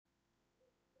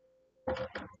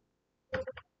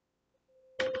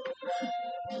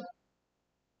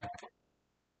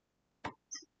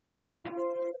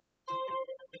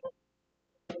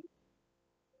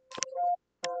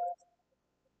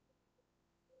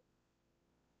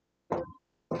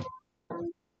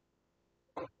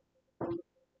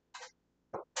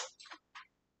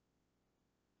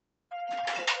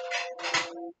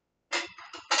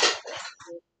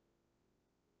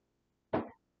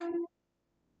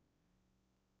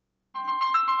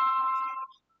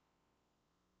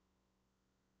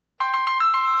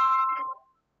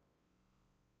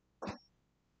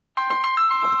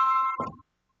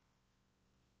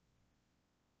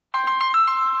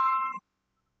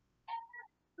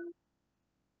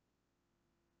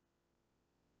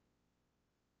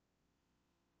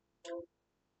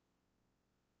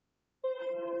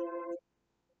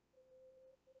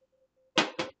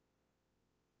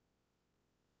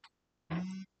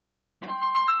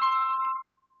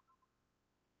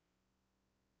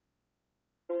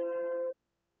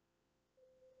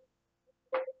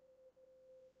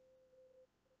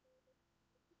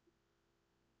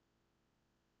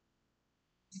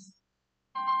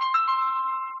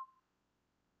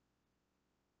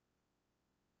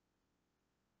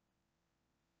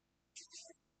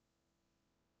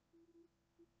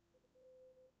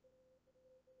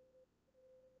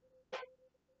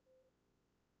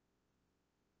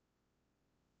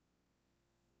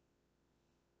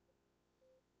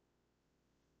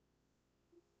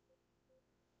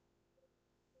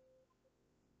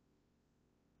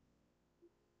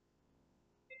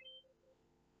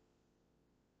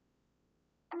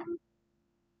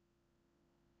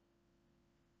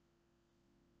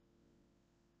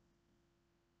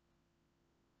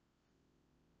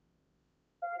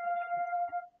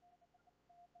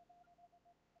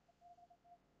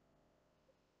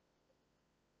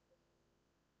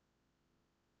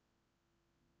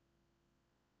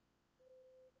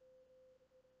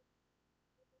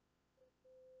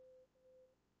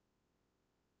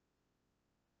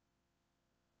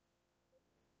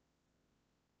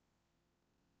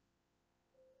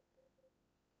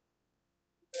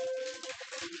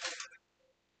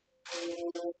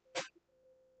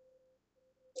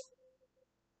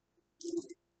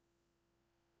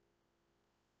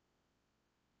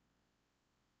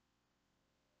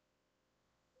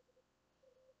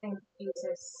Thank you,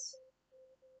 Jesus.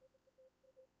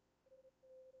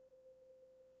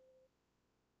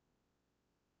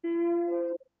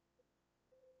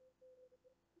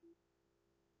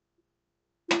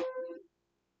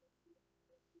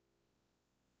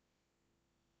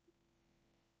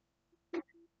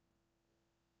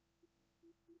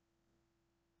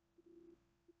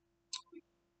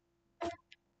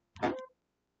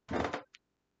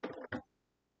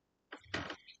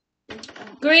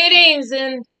 Greetings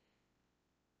in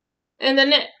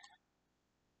the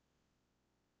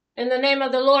in the name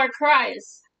of the Lord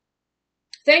Christ.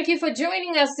 Thank you for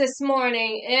joining us this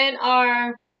morning in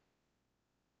our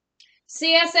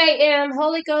CSAM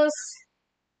Holy Ghost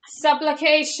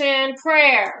Supplication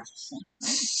Prayer.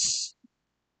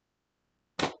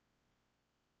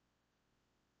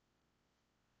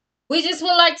 We just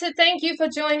would like to thank you for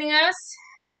joining us.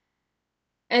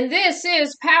 And this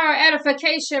is Power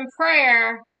Edification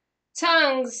Prayer,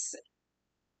 Tongues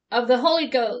of the Holy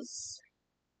Ghost.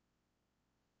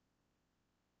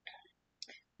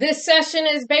 This session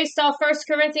is based off 1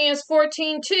 Corinthians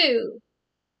 14:2,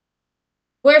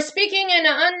 where speaking in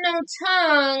an unknown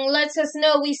tongue lets us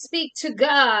know we speak to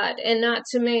God and not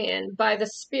to man by the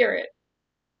Spirit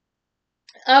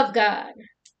of God.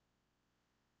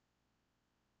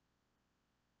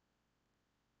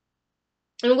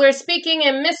 And we're speaking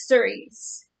in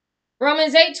mysteries.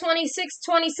 Romans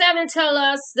 8:26-27 tell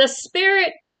us the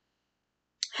Spirit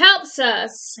helps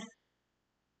us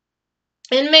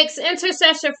and makes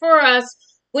intercession for us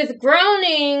with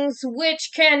groanings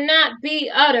which cannot be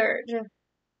uttered.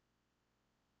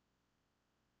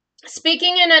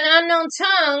 Speaking in an unknown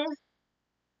tongue,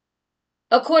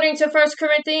 according to 1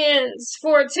 Corinthians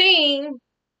 14,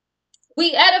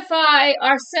 we edify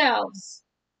ourselves.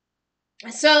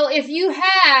 So if you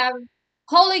have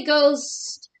Holy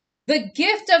Ghost, the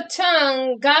gift of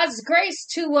tongue, God's grace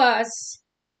to us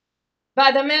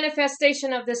by the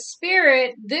manifestation of the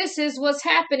Spirit, this is what's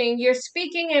happening. You're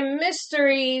speaking in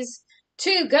mysteries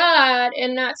to God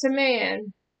and not to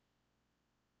man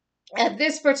at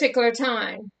this particular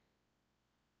time.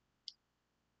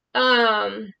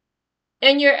 And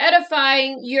you're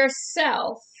edifying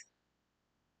yourself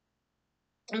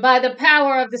by the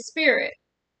power of the Spirit.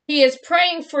 He is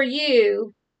praying for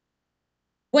you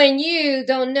when you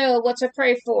don't know what to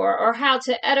pray for or how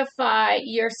to edify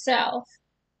yourself.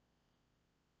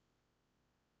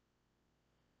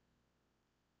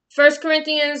 1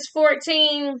 Corinthians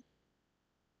 14,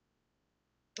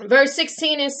 verse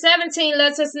 16 and 17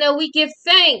 lets us know we give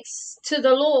thanks to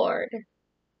the Lord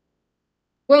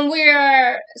when we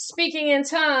are speaking in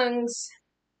tongues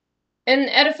in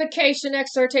edification,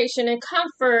 exhortation, and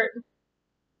comfort.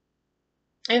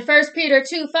 And 1 Peter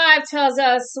 2:5 tells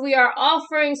us we are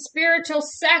offering spiritual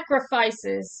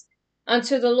sacrifices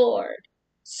unto the Lord.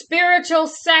 Spiritual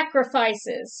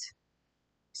sacrifices.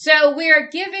 So we are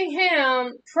giving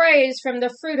him praise from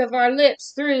the fruit of our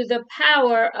lips through the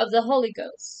power of the Holy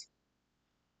Ghost.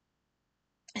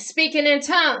 Speaking in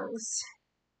tongues.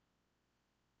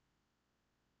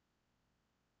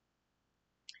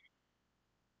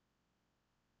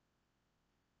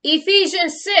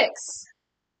 Ephesians 6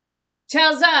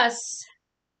 tells us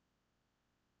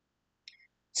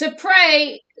to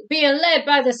pray being led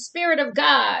by the Spirit of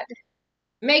God.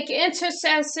 Make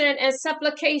intercession and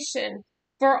supplication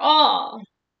for all.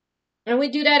 And we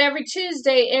do that every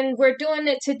Tuesday, and we're doing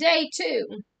it today too.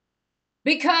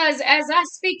 Because as I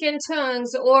speak in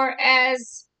tongues, or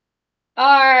as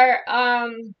our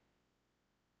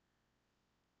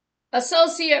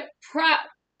associate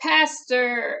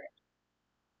pastor,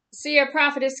 Seer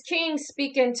Prophetess King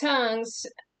speak in tongues,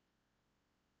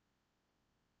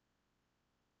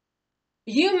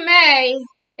 it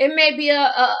may be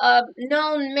a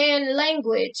known man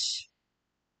language,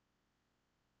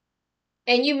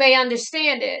 and you may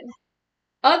understand it.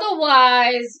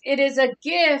 Otherwise, it is a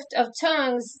gift of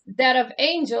tongues, that of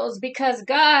angels, because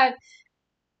God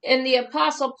and the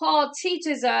Apostle Paul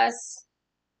teaches us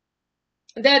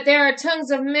that there are tongues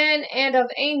of men and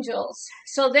of angels.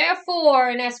 So therefore,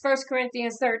 and that's 1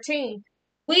 Corinthians 13,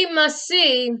 we must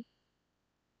see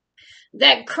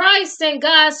that Christ and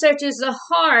God searches the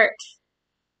heart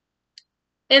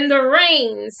and the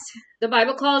reins. The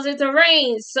Bible calls it the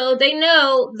reins. So they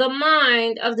know the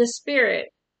mind of the Spirit.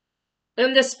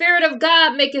 And the Spirit of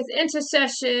God maketh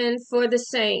intercession for the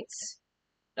saints,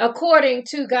 according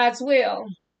to God's will.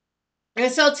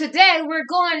 And so today we're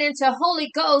going into Holy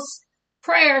Ghost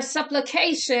prayer,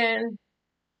 supplication,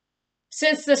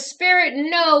 since the Spirit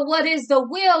know what is the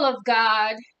will of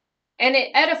God, and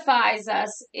it edifies us,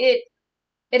 it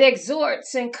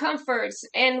exhorts and comforts,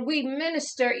 and we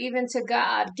minister even to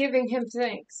God, giving him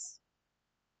thanks,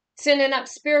 sending up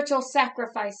spiritual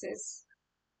sacrifices.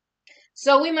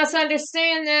 So we must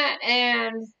understand that,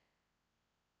 and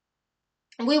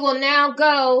we will now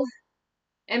go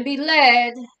and be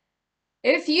led.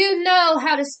 If you know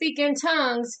how to speak in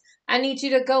tongues, I need you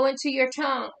to go into your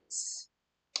tongues.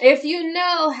 If you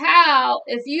know how,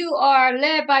 if you are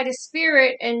led by the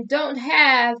Spirit and don't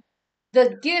have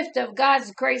the gift of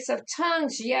God's grace of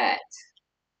tongues yet,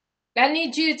 I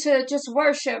need you to just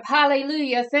worship.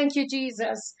 Hallelujah. Thank you,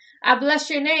 Jesus. I bless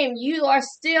your name. You are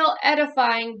still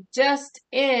edifying just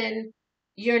in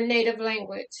your native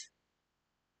language.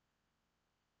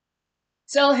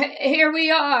 So here we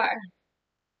are.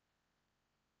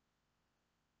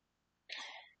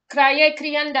 Kraye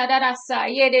krianda darasa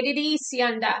ye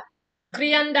dedisianda.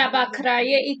 Krianda ba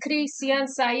kraye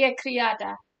ikrisiansa ye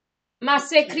kriada.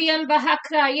 Mase krian baha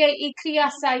kraye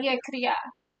ikriasa ye kria.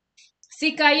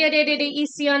 Sika ye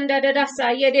dedisianda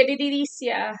darasa ye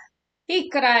dedisia.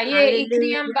 Ikraye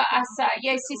ikrian ba asa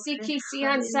ye sisiki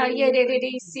siansa ye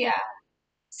dedisia.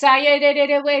 Saye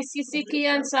dedewe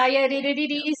sisikiansa ye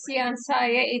dedisiansa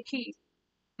ye iki.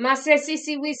 Mase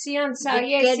sisi wisiansa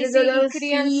ye sisi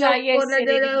ikriansa ye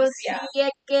sededisia.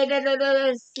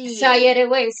 Sayere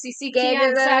we sisi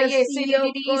kiansa ye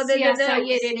sededisia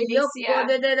sayere dedisia.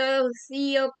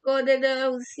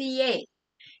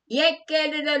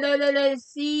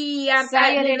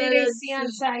 Sayere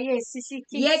dedisiansa ye sisi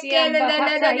kisian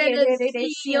bahaka ye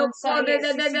dedisiansa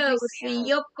ye sisi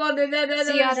kisian.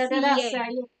 Siara dadasa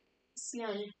ye.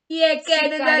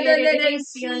 Sika ye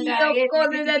dedisianda ye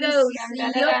dedisianda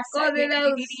dadasa ye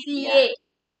dedisia.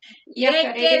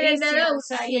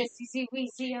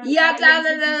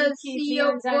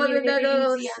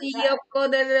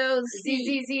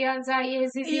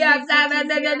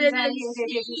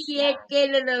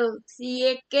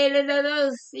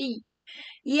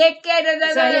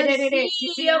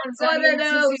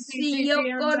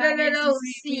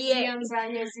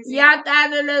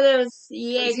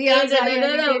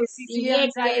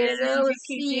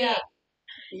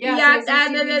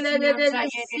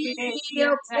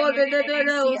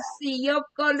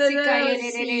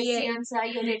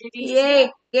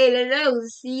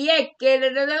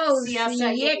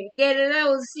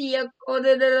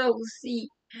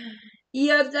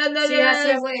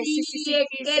 Siasa we sisi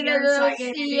kisiansa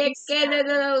yedidisia.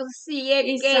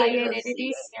 Isa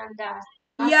yedidisianda.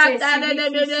 Ase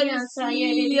sivikisiansa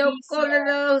yedidisia.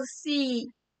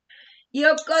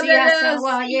 Siasa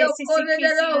wa ye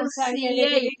sisikisiansa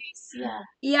yedidisia.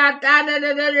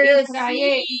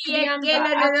 Ikraye ikriamba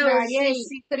akraye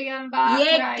sikriamba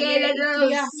akraye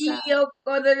ikriasa.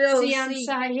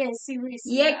 Siansa ye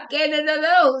siwisia.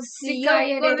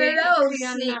 Sikaye de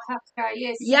ikriana hakraye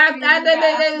sikrianda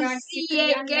akra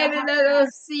sikrianda hakra.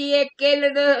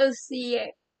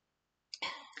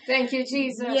 Thank you,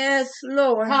 Jesus. Yes,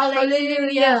 Lord.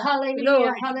 Hallelujah,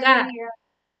 hallelujah, hallelujah.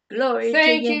 Glory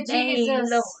Thank to your you, name, Jesus.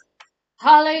 Lord.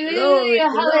 Hallelujah, Glory,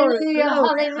 hallelujah,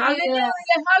 hallelujah.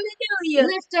 hallelujah.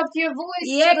 Lift up your voice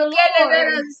to the Lord.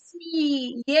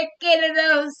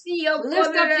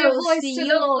 Lift up your voice to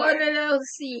the Lord.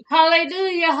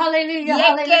 Hallelujah, hallelujah,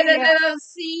 hallelujah.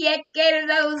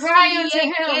 Cry unto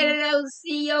him.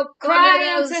 Cry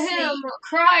unto him.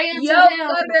 Cry unto him.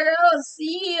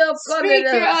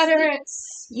 Speak your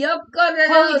utterance.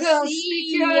 Holy Ghost,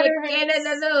 speak your utterance.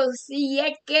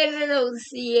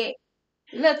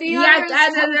 Let the utterance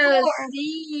come forth.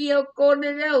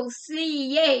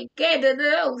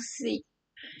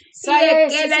 Saye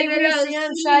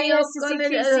sisivisian, saye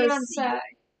sisikisian,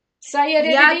 saye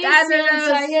redidisian,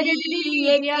 saye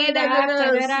redidisian, da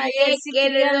akadera ye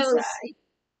sikrian, saye.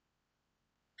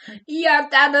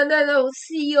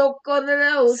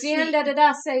 Sienda da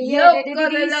da saye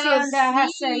redidisian, da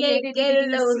hasaye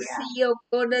redidisia.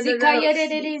 Zika ye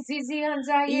redidisian,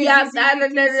 saye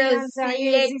zizikisian,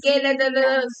 saye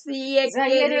zizidian.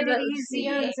 Zaye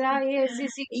redidisian, saye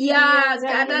zizikidian,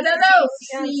 saye zizisian,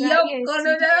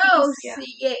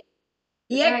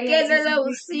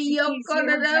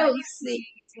 saye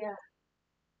zididisia.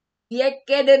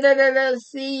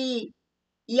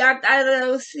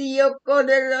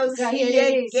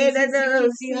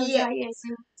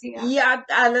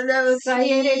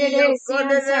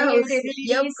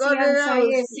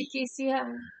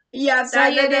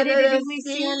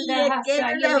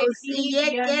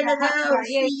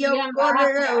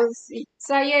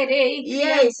 Sayere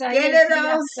ikriyan sayere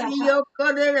kriyasaha.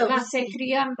 Mase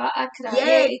kriyamba akra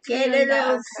ye ikriyanda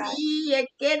akra.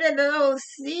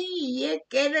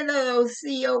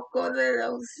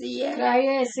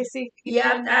 Kraye sisi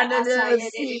kriyanda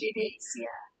asayere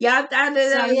dedesiya.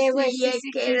 Sayewe sisi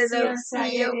kisiyan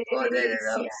sayere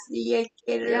dedesiya.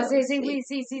 Yazezi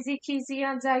wisi sisi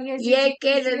kisiyan sayezi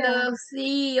kisiyan.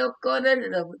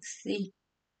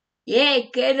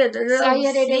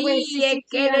 Sayere de we sisi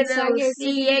kiyan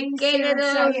sayezi dedesiyan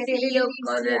sayere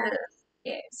dedesiya.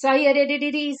 Sayere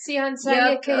dedesiyan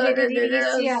sayekere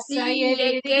dedesiya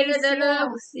sayere dedesiya.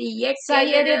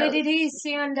 Sayere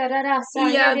dedesiyan darara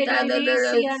sayere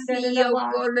dedesiyan darara.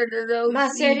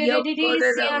 Masere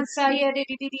dedesiyan sayere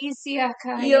dedesiya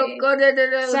kaye.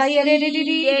 Sayere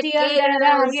dedesiyan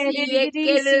darara yere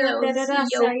dedesiyan darara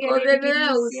sayere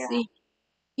dedesiya.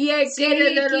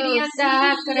 Siri kriyanda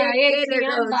akra e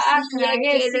kriyamba akra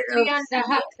e si kriyanda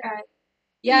akra.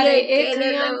 Yare e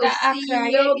kriyanda akra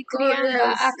e kriyamba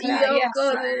akra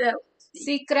yasa.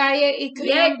 Si kraye e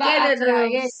kriyamba akra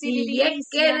e si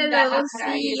kriyanda akra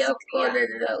e si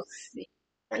kriyanda.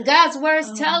 God's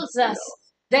words tells us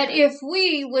that if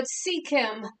we would seek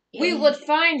him, we would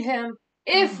find him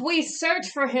if we search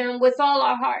for him with all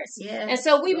our hearts. And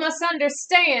so we must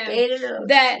understand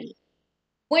that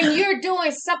when you're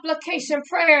doing supplication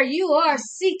prayer, you are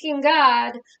seeking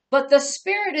God, but the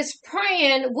Spirit is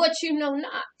praying what you know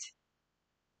not.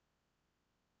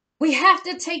 We have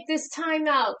to take this time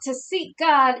out to seek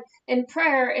God in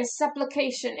prayer and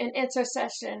supplication and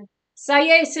intercession.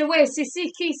 Saye sewe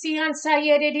sisiki sian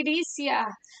sayedidisia.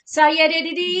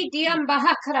 Sayedidi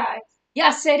diambahakrai.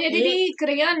 Yasedidi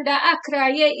krianda akra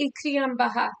ye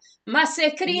ikriambaha.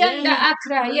 Mase krianda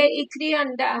akra ye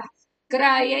ikrianda.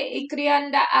 Kraye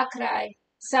ikrianda akrai.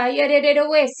 Sayedede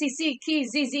we sisiki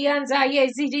zizianza ye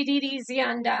zididi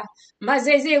zianda.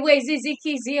 Mazeze we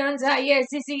ziziki zianza ye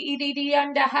zizi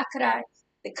idianda hakrai.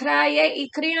 Kraye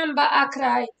ikriamba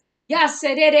akrai.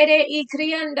 Yaserere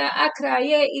ikrianda akrai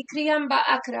ye ikriamba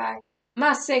akrai.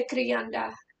 Mase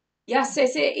krianda.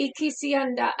 Yasese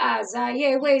ikisianda aza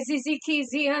ye we ziziki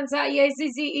zianza ye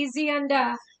zizi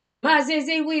izianda.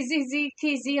 Mazeze we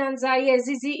ziziki zianza ye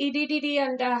zizi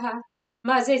ididianda.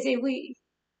 Mazeze we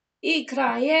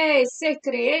Ikraye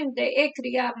sekreende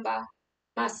ekriamba.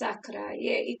 Masakra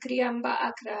ye ikriamba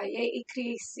akra ye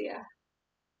ikrisia.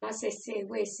 Masese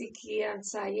we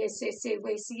sikiansa ye sese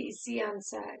we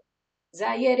siansa.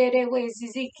 Zayere we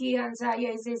zizikiansa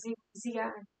ye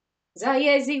zizikian.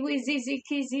 Zayezi we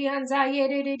zizikizian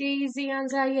zayere zian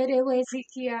zayere we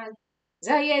zikian.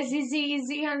 Zaya zizi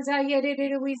zian zaya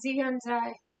zian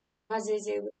zai.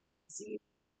 Mazizi.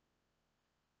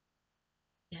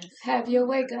 Yes. Have your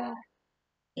way, God.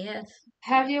 Yes.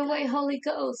 Have your way, Holy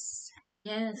Ghost.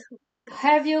 Yes.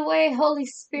 Have your way, Holy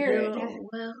Spirit.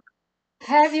 Well.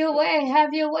 Have your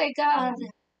way, God.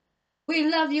 We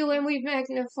love you and we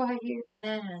magnify you.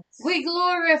 Yes. We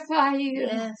glorify you.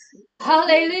 Yes.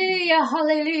 Hallelujah,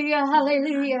 hallelujah,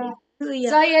 hallelujah.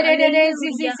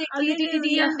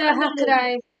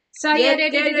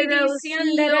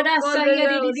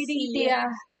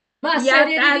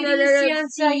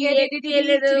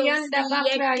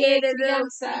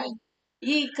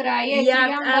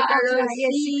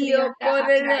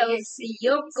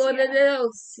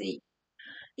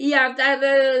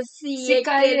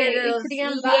 Sikaye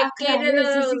ikrianda akraye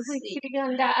zizi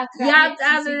ikrianda akraye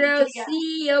zizi ikriya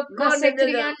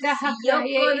masekrianda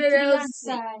hakraye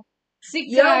ikriyansa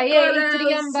sikaye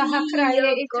ikriyamba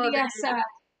hakraye ikriyasa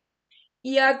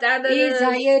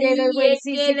izayere we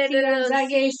zizi kriyanza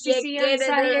ye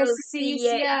sisiyansa ye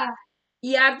sisisiya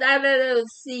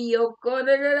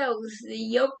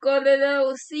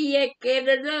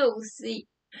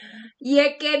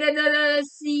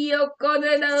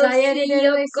sayere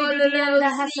we sikriyanda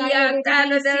hasayere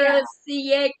disiya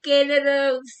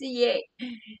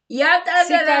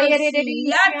sikayere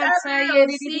disiyansa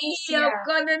yere disiya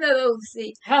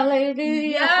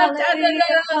hallelujah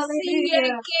hallelujah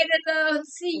hallelujah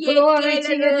glory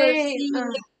to your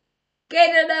name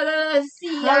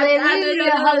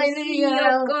hallelujah, hallelujah.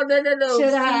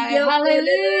 Shaddai,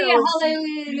 hallelujah,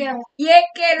 hallelujah.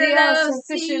 The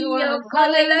all-sufficient one,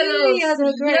 hallelujah,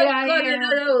 the great I am.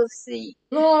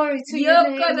 Glory to your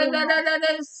name, Lord.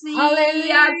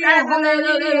 Hallelujah,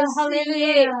 hallelujah,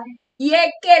 hallelujah.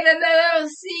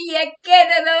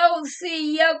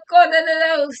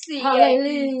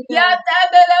 Hallelujah.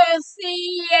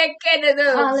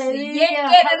 Hallelujah,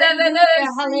 hallelujah,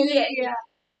 hallelujah.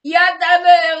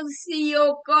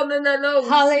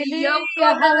 Hallelujah,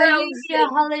 hallelujah,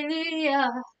 hallelujah.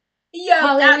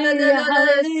 Hallelujah,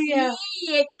 hallelujah.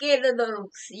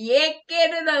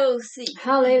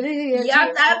 Hallelujah,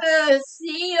 Jesus.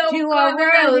 You are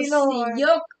worthy, Lord.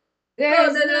 There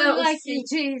is none like you,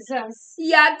 Jesus.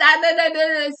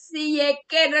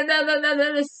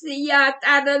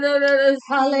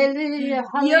 Hallelujah,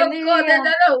 hallelujah.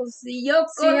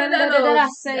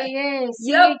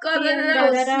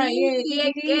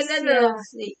 Yes,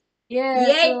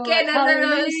 Lord.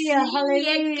 Hallelujah,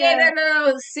 hallelujah.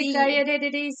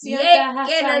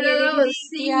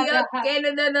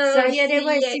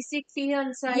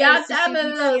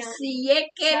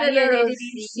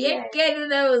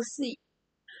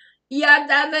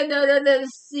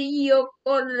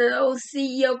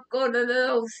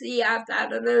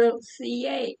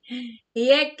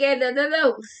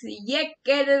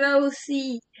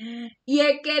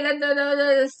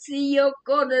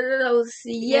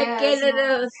 Yes,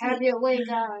 Lord. Have your way,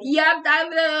 God.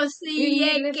 Be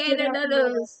ye lifted up,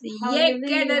 Lord.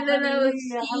 Hallelujah,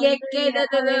 hallelujah, hallelujah,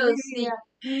 hallelujah.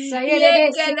 Sayere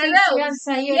sikisian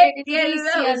sayere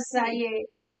didisian saye.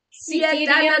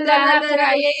 Sikirianda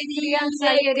hakraye ikrian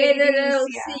sayere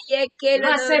didisia.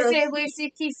 Masese we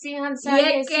sikisian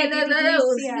saye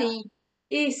sididisia.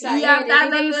 Isayere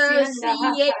didisianda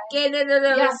hakai.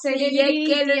 Yasere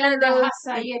didisianda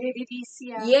hasayere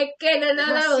didisia.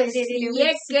 Masere we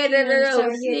sikian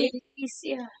sayere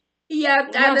didisia.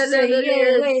 Maseye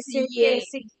we seke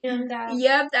sikianda.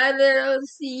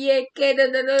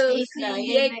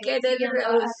 Ikraye me sianda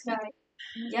akai.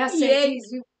 Yase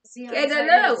sianza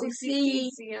yase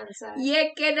sianza.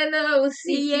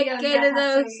 Sikianda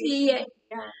hasaye.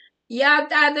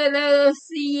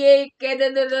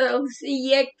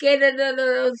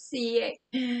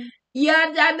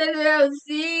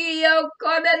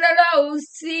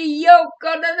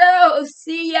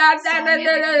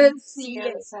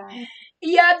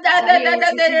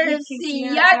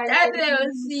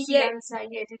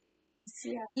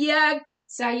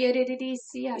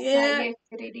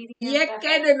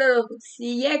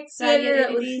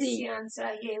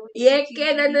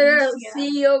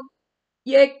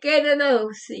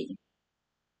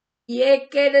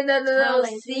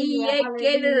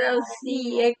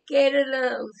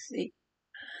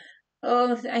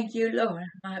 Oh, thank you, Lord.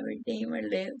 My Redeemer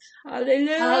lives.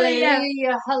 Hallelujah.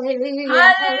 Hallelujah, hallelujah,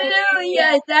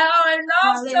 Hallelujah. Thou art an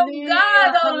awesome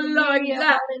God, oh Lord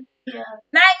God.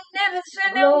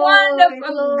 Magnificent and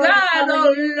wonderful God,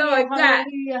 oh Lord God.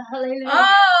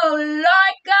 Oh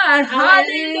Lord God.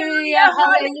 Hallelujah,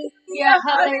 hallelujah,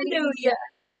 hallelujah.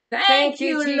 Thank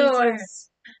you, Lord.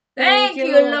 Thank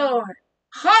you, Lord.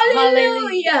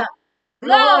 Hallelujah.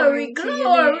 Glory,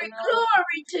 glory,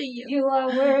 glory to you. You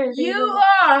are worthy. You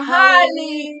are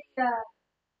highly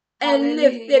and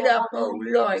lifted up, oh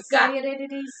Lord God,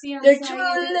 the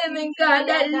true living God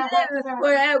that liveth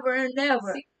forever and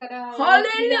ever.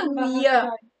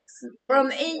 Hallelujah.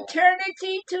 From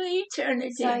eternity to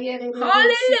eternity.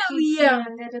 Hallelujah.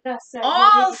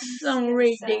 Awesome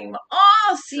Redeemer.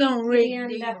 Awesome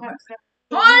Redeemer.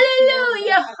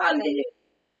 Hallelujah. Hallelujah.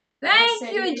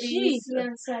 Thank you,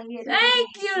 Jesus. Thank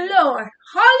you, Lord.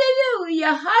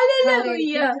 Hallelujah.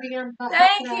 Hallelujah.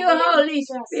 Thank you, Holy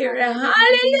Spirit.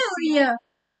 Hallelujah.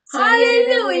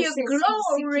 Hallelujah.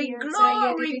 Glory,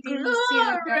 glory,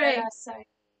 glory.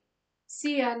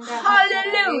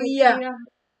 Hallelujah.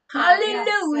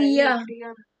 Hallelujah.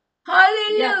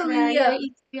 Hallelujah.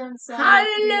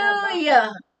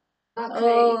 Hallelujah.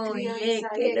 Oh, yeah,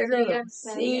 get it up.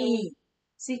 See.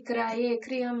 Sikraye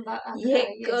kriamba Yeah,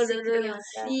 akraye go to the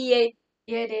see.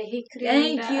 yede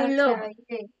Thank you, Lord.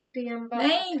 kriamba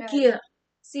Thank you.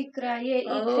 Sikraye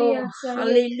Oh,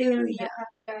 hallelujah.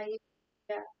 akraye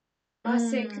El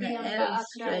kriamba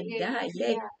Shaddai,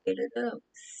 yeah, get it up.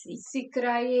 See.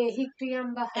 Sikraye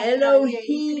hikriamba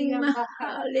Elohim,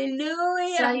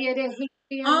 hallelujah. Sayere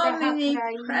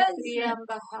Omnipresent.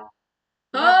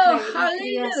 Oh,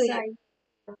 hallelujah.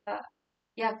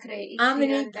 Yakre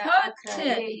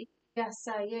Omnipotent.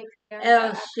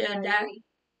 El Shaddai.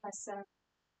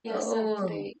 Oh,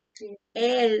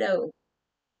 Elo.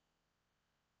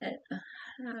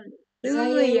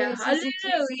 Hallelujah,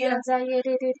 hallelujah.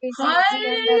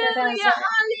 Hallelujah,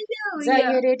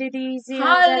 hallelujah.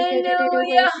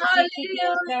 Hallelujah,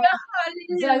 hallelujah,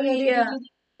 hallelujah.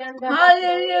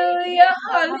 Hallelujah,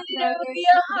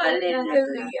 hallelujah,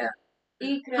 hallelujah.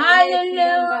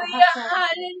 Hallelujah,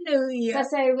 hallelujah.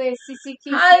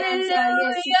 Hallelujah,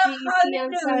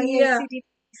 hallelujah.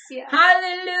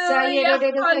 Hallelujah,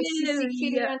 hallelujah.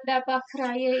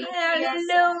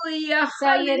 Hallelujah,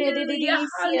 hallelujah,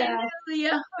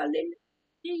 hallelujah,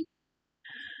 hallelujah.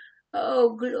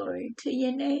 Oh, glory to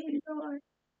your name, Lord.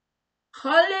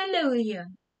 Hallelujah.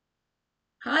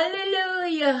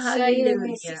 Hallelujah,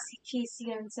 hallelujah.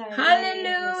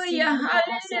 Hallelujah,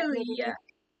 hallelujah.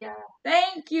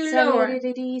 Thank you, Lord.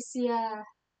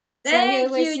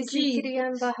 Thank you,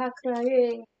 Jesus.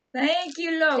 Thank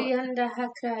you, Lord.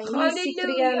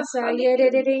 Hallelujah,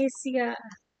 hallelujah.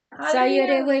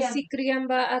 Hallelujah.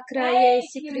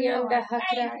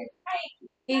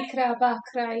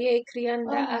 Ikrabakraye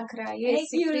krianda akraye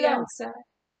sikriansa.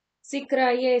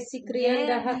 Sikraye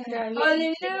sikrianda hakraye.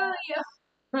 Hallelujah.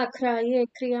 Makraye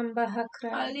kriamba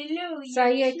hakraye. Hallelujah.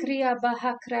 Saye kriya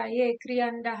bahakraye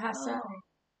krianda hasa.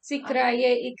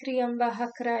 Sikraye ikriamba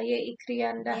hakraye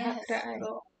ikrianda hakraye.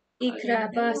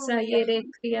 Ikrabasa yere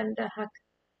krianda hak.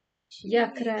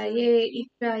 Yakraye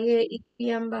ikraye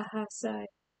ikriamba hasa.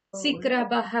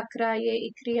 Sikraba hakraye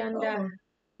ikrianda.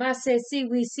 Mase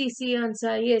siwi sisi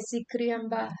ansa yesi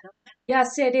kriamba.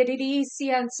 Yasedidi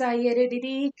ansa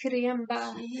yedidi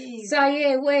kriamba.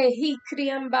 Saye we he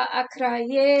kriamba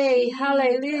akraye.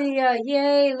 Hallelujah.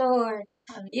 Yay, Lord.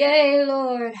 Yay,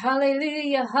 Lord.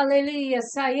 Hallelujah. Hallelujah.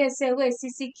 Saye se we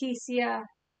sisi kisia.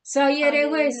 Saye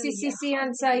we sisi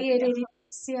ansa yedidi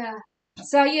sia.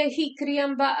 Saye he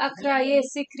kriamba akraye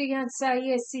si kriansa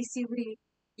yesi wi.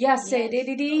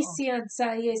 Yasedidi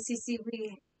ansa yesi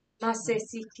wi.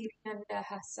 Masesi kirianda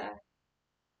hasa.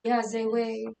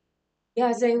 Yazewe,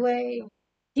 Yazewe,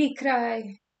 he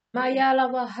cry. Mayala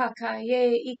wahaka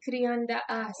ye ikrianda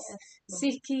as.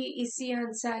 Siki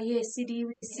isiansa ye sidi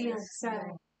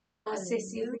isiansa.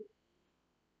 Masesi.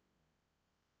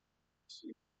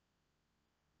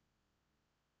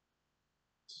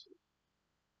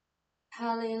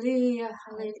 Hallelujah,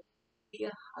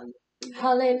 hallelujah,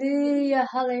 hallelujah,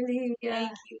 hallelujah.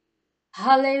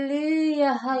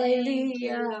 Hallelujah,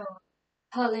 hallelujah,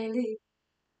 hallelujah.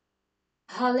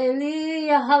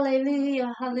 Hallelujah,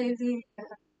 hallelujah, hallelujah.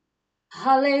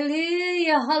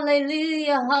 Hallelujah,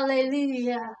 hallelujah,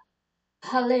 hallelujah.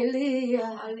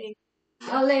 Hallelujah.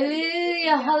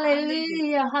 Hallelujah,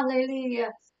 hallelujah,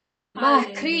 hallelujah.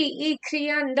 Makri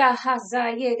ikrianda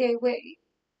hazayedewe.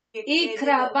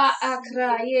 Ikraba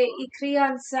akraye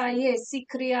ikriansa ye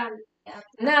sikrian.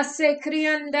 Nase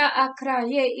krianda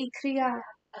akraye ikria.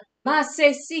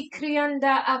 Mase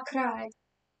sikrianda akray.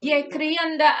 Ye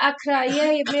krianda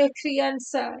akraye me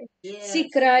kriansa.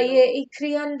 Sikraye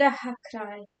ikrianda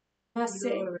hakray.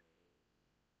 Mase.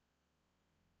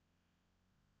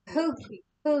 Who,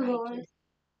 Lord?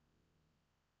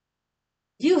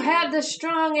 You have the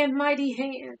strong and mighty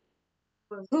hand.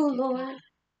 Who, Lord?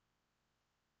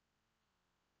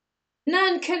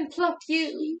 None can pluck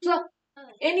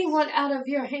anyone out of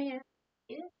your hand.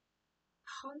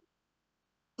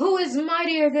 Who is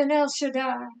mightier than El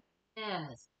Shaddai?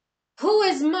 Yes. Who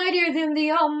is mightier than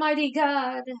the Almighty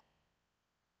God?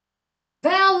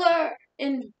 Valor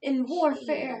in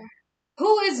warfare.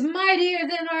 Who is mightier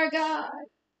than our God?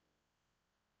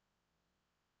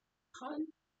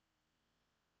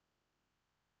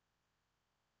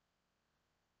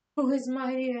 Who is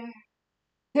mightier?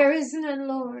 There is none,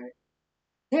 Lord.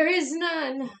 There is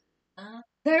none.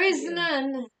 There is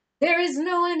none. There is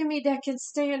no enemy that can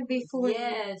stand before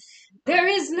you. There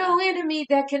is no enemy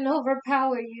that can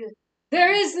overpower you.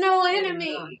 There is no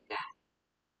enemy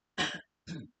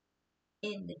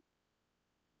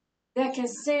that can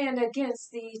stand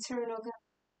against the eternal God.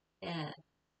 Yeah.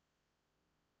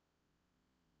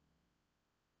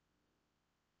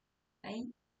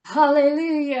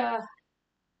 Hallelujah.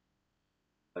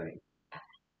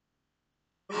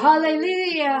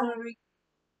 Hallelujah.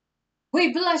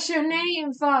 We bless your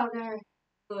name, Father.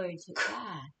 Glory to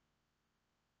God.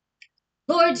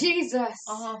 Lord Jesus,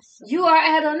 Awesome. you are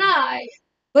Adonai,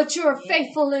 but you are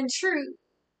faithful and true,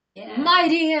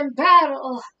 mighty in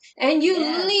battle, and you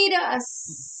lead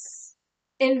us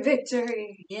in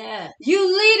victory.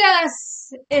 You lead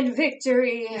us in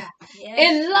victory,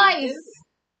 in life,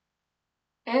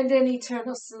 and in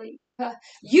eternal sleep.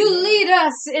 You lead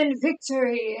us in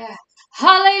victory.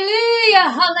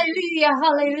 Hallelujah, hallelujah,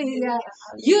 hallelujah.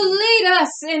 You lead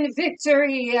us in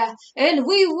victory, and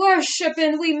we worship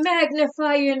and we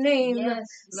magnify your name.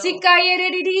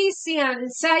 Sikayeredidian,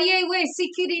 sayewe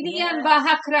sikiridian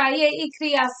bahakraye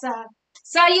ikriasa.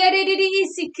 Sayeredi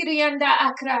sikirianda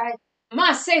akrai.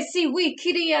 Masesi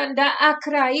wikirianda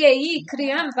akraye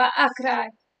ikriamba akrai.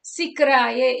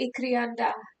 Sikraye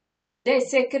ikrianda.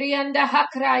 Dese krianda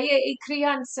hakraye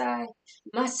ikriansai.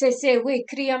 Masese we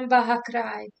kriamba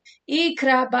hakrai.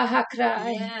 Ikra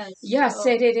bahakrai.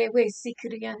 Yaserere we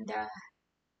sikrianda.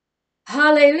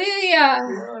 Hallelujah.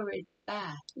 Glory to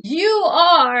God. You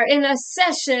are in a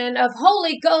session of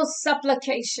Holy Ghost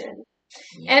supplication.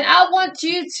 And I want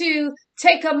you to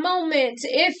take a moment,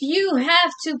 if you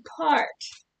have to part,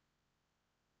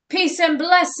 peace and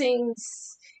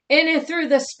blessings in and through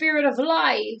the Spirit of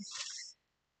life,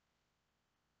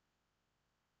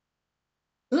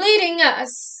 leading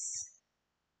us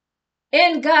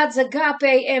in God's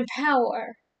agape and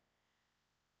power.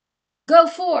 Go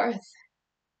forth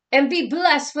and be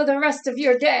blessed for the rest of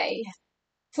your day.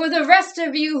 For the rest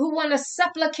of you who want to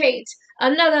supplicate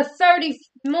another 30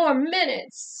 more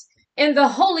minutes in the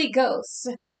Holy Ghost,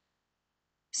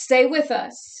 stay with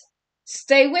us.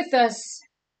 Stay with us.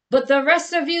 But the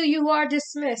rest of you, you are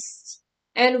dismissed.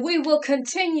 And we will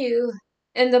continue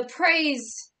in the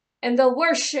praise and the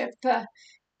worship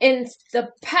in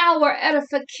the power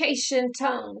edification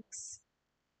tongues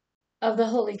of the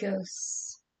Holy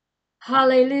Ghost.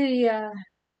 Hallelujah.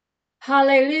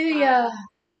 Hallelujah.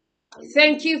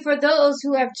 Thank you for those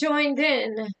who have joined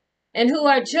in and who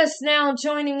are just now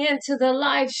joining into the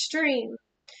live stream.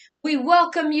 We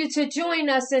welcome you to join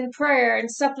us in prayer and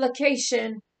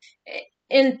supplication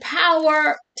in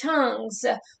power tongues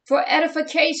for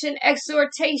edification,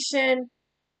 exhortation,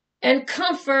 and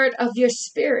comfort of your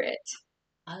spirit.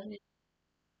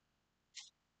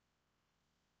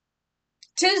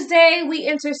 Tuesday, we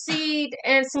intercede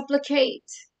and supplicate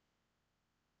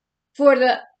for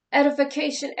the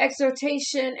edification,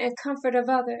 exhortation, and comfort of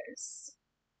others.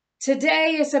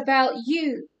 Today is about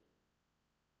you,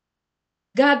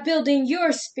 God building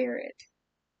your spirit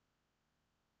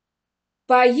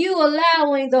by you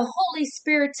allowing the Holy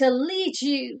Spirit to lead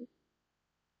you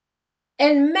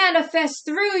and manifest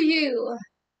through you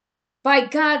by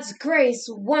God's grace,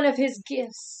 one of his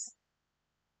gifts.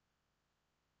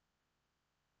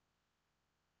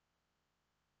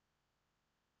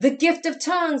 The gift of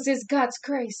tongues is God's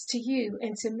grace to you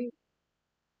and to me.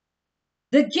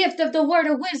 The gift of the word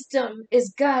of wisdom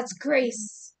is God's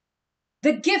grace.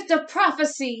 The gift of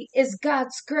prophecy is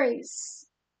God's grace.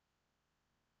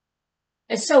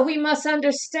 And so we must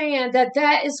understand that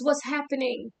that is what's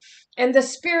happening. And the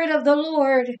Spirit of the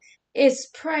Lord is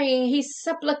praying. He's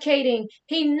supplicating.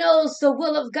 He knows the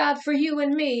will of God for you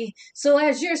and me. So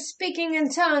as you're speaking in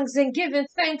tongues and giving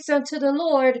thanks unto the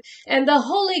Lord, and the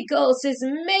Holy Ghost is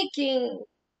making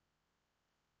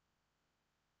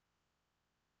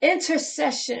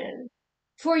intercession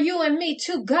for you and me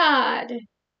to God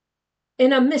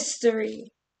in a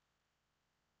mystery.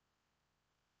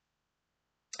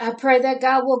 I pray that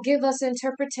God will give us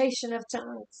interpretation of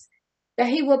tongues, that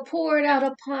he will pour it out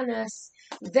upon us,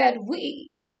 that we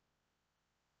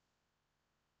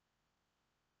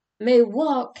may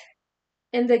walk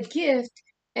in the gift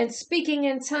and speaking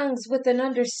in tongues with an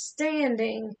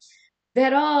understanding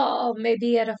that all may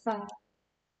be edified.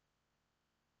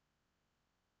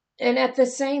 And at the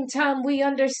same time, we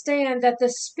understand that the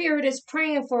Spirit is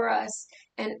praying for us,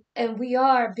 and we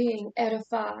are being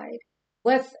edified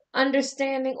with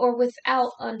understanding or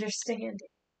without understanding.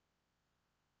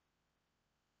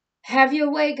 Have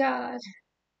your way, God.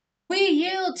 We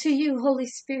yield to you, Holy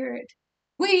Spirit.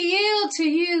 We yield to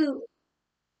you,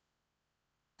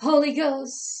 Holy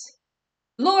Ghost.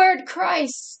 Lord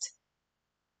Christ,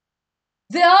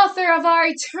 the author of our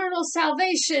eternal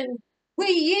salvation, we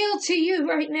yield to you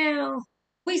right now.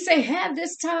 We say, have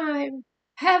this time.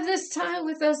 Have this time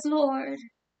with us, Lord.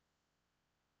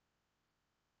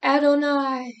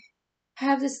 Adonai,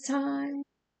 have this time.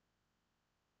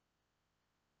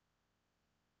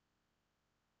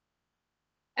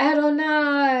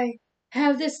 Adonai,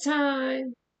 have this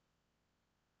time.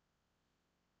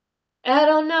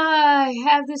 Adonai,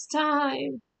 have this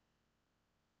time.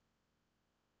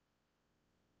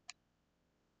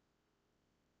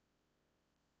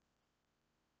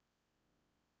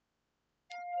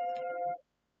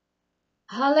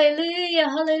 Hallelujah,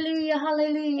 hallelujah,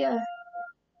 hallelujah.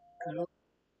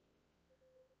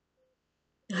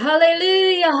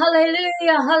 Hallelujah,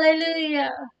 hallelujah,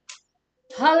 hallelujah.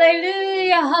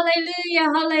 Hallelujah, hallelujah,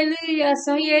 hallelujah.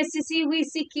 So yes, see we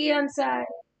seek inside.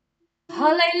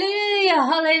 Hallelujah,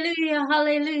 hallelujah,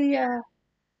 hallelujah.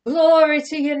 Glory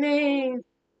to your name.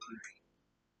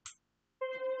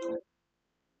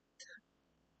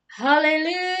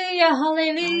 Hallelujah,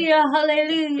 hallelujah,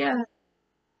 hallelujah.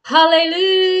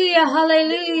 Hallelujah,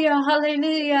 hallelujah,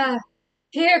 hallelujah.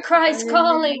 Hear Christ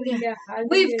calling.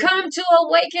 We've come to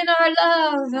awaken our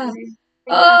love.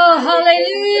 Oh,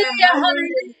 hallelujah,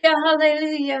 hallelujah,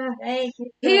 hallelujah.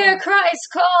 Hear Christ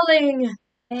calling.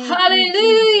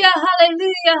 Hallelujah,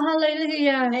 hallelujah,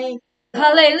 hallelujah.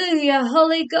 Hallelujah,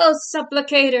 Holy Ghost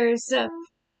supplicators.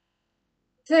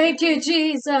 Thank you,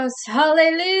 Jesus.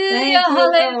 Hallelujah,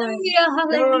 hallelujah,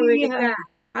 hallelujah.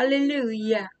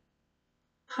 Hallelujah.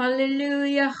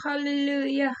 Hallelujah,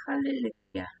 hallelujah,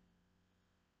 hallelujah.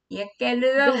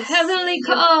 The heavenly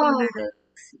call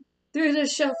through the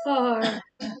shofar.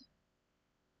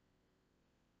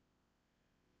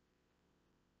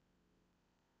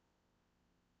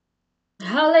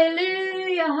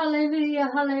 Hallelujah, hallelujah,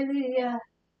 hallelujah.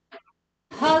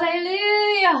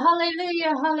 Hallelujah,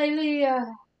 hallelujah, hallelujah.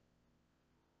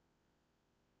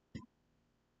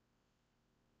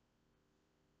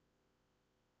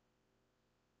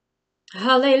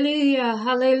 Hallelujah,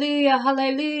 hallelujah,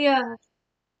 hallelujah.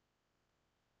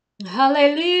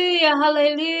 Hallelujah,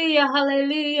 hallelujah,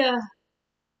 hallelujah.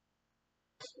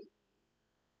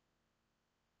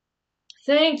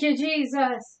 Thank you,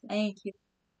 Jesus. Thank you.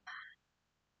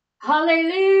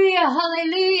 Hallelujah,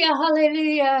 hallelujah,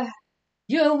 hallelujah.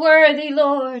 You're worthy,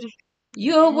 Lord.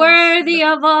 You're worthy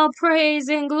of all praise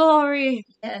and glory.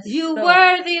 Yes, You're Lord.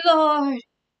 worthy, Lord.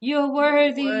 You're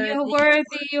worthy, you're worthy,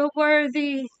 you're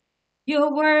worthy.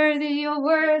 You're worthy, you're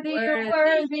worthy, you're worthy.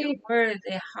 Worthy. You're worthy.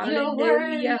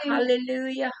 Hallelujah,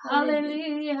 hallelujah, hallelujah.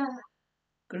 Hallelujah.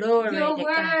 Glory You're to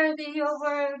God. worthy, you're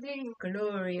worthy.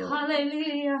 Glory.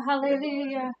 Hallelujah,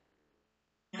 hallelujah.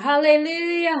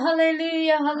 Hallelujah,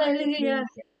 hallelujah, hallelujah.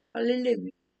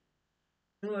 Hallelujah.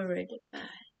 Glory to God.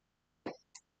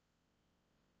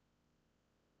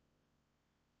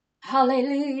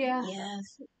 Hallelujah.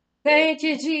 Yes. Thank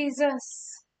you,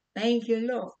 Jesus. Thank you,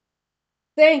 Lord.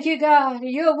 Thank you, God.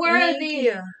 You're Thank worthy.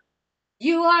 you.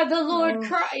 You are the Lord Oh,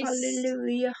 Christ.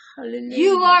 hallelujah, hallelujah.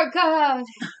 You are God,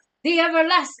 the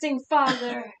everlasting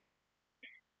Father,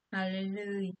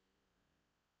 Hallelujah.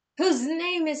 whose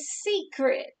name is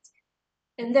secret.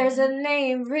 And there's a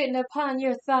name written upon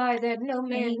your thigh that no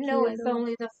man knoweth,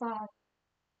 only the Father.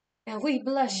 And we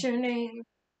bless your name.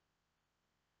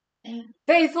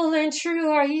 Faithful and true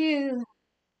are you.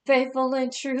 Faithful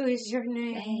and true is your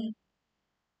name.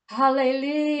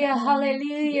 Hallelujah,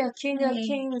 hallelujah, King of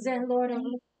kings and Lord of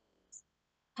lords.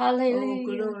 Hallelujah.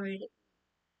 Oh, glory.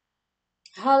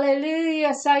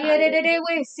 Hallelujah. Sayedede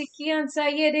sikian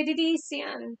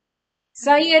sayedidisian.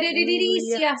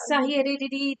 Sayedidisia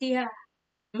sayedidia.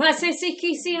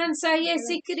 Masesikisian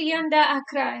sayesikrianda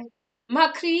akrai.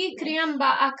 Makri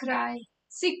kriamba akrai.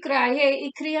 Sikraye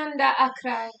ikrianda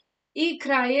akrai.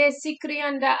 Ikraye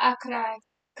sikrianda akrai.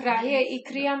 Kraye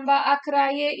ikriamba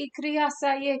akraye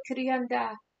ikriasaye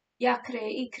krianda. Yakre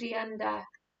ikrianda.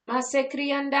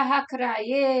 Masekrianda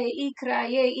hakraye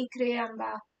ikraye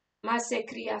ikriamba.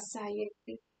 Masekriasaye.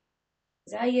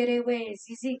 Zayerewe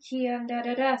zizikianda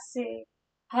darase.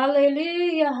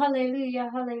 Hallelujah, hallelujah,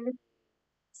 hallelujah.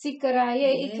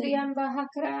 Sikraye ikriamba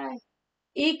hakrai.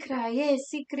 Ikraye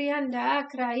sikrianda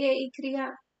akraye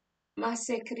ikria.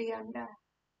 Masekrianda.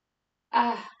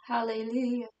 Ah,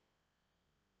 hallelujah.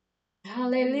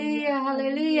 Hallelujah,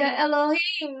 hallelujah.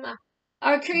 Elohim,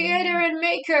 our creator and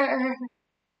maker,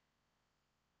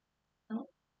 Oh,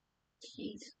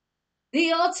 Jesus.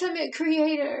 the ultimate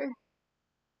creator.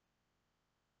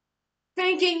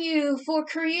 Thanking you for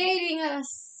creating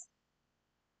us,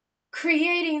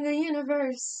 creating the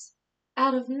universe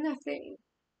out of nothing,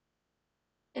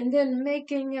 and then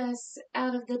making us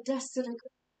out of the dust of the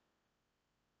ground.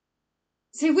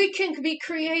 See, we can be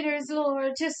creators,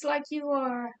 Lord, just like you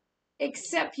are,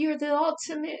 except you're the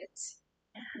ultimate.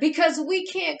 Because we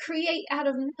can't create out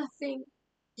of nothing.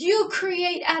 You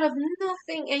create out of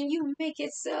nothing and you make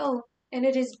it so, and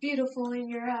it is beautiful in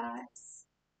your eyes.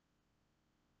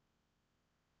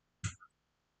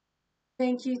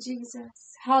 Thank you, Jesus.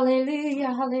 Hallelujah,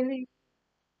 hallelujah.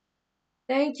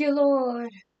 Thank you,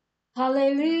 Lord.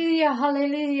 Hallelujah,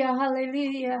 hallelujah,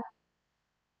 hallelujah.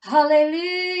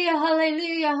 Hallelujah,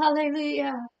 hallelujah,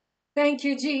 hallelujah. Thank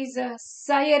you, Jesus.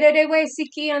 Sayerewe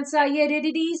sikian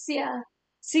sayeredidia.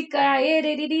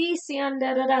 Sikayeredidia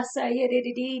andara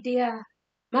sayeredidia.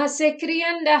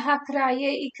 Masekrianda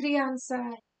hakraye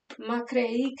ikriansai. Makre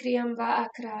ikriamba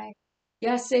akrai.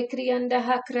 Yasekrianda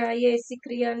hakraye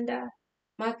sikrianda.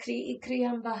 Makri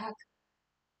ikriamba hak.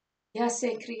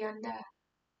 Yasekrianda.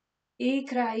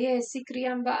 Ikraye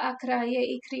sikriamba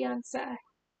akraye ikriansai.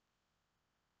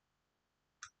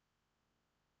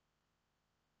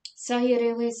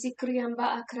 Sayerewe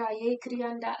sikriamba akra ye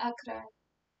krianda akra.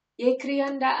 Ye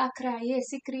krianda akra ye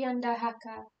sikrianda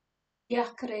haka.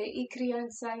 Yakre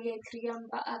ikriansa ye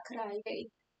kriamba akra ye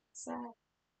ikriansa.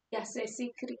 Yase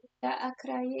sikrianda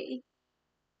akra ye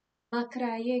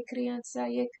makra ye kriansa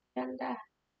ye krianda.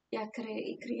 Yakre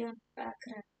ikrianda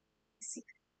akra.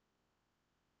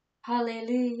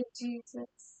 Hallelujah,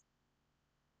 Jesus.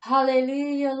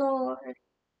 Hallelujah, Lord.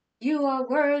 You are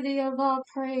worthy of all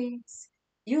praise.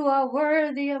 You are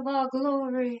worthy of all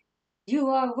glory. You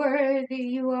are worthy.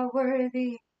 You are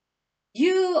worthy.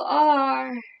 You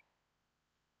are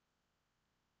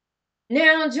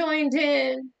now joined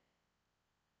in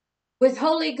with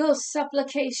Holy Ghost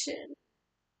supplication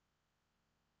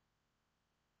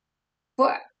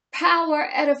for power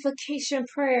edification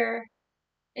prayer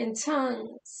in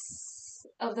tongues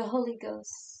of the Holy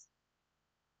Ghost.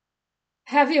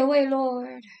 Have your way,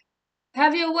 Lord.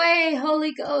 Have your way,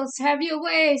 Holy Ghost. Have your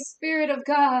way, Spirit of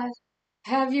God.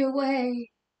 Have your way.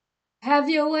 Have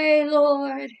your way,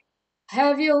 Lord.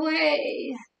 Have your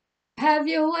way. Have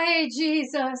your way,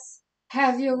 Jesus.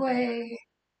 Have your way.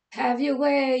 Have your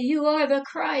way. You are the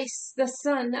Christ, the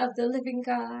Son of the living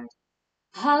God.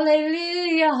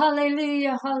 Hallelujah,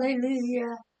 hallelujah,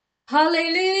 hallelujah.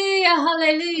 Hallelujah,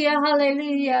 hallelujah,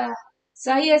 hallelujah.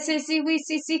 Saye sisi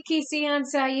wisi siki sian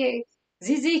saye.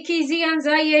 Zizi kizi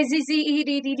anzaye zizi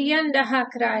iri dirianda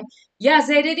hakrai.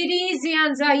 Yazere dirizi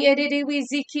anzaye diri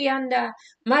wiziki anda.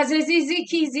 Maze zizi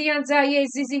kizi anzaye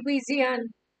zizi wizian.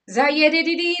 Zaye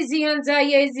dirizi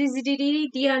anzaye zizi diri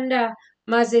dianda.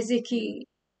 Maze ziki.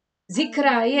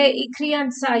 Zikra ye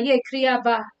ikriansa ye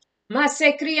kriaba.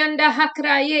 Mase krianda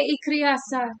hakra ye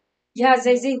ikriasa.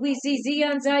 Yaze ziwizi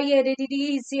zianza ye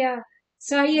didizia.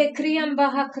 Sa ye kriamba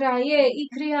hakra ye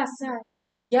ikriasa.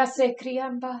 Yase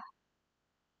kriamba.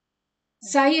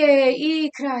 Sa ye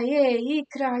ikra ye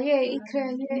ikra ye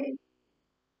ikra ye.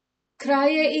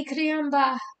 Kraye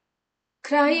ikriamba.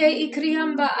 Kraye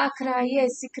ikriamba akraye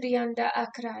sikrianda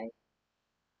akrai.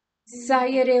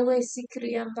 Sayerewe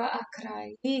sikriamba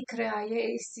akrai.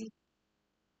 Ikraye sik.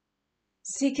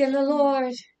 Seeking the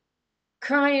Lord,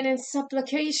 crying in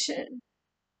supplication.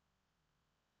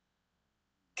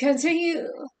 Continue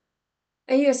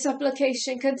in your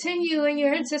supplication. Continue in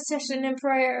your intercession and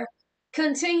prayer.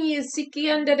 Continue seeking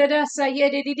under the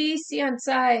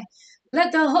dasa.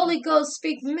 Let the Holy Ghost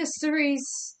speak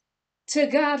mysteries to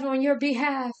God on your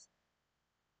behalf,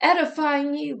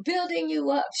 edifying you, building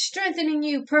you up, strengthening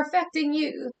you, perfecting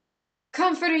you,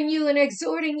 comforting you, and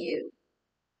exhorting you.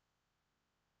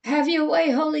 Have your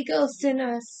way, Holy Ghost, in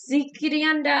us.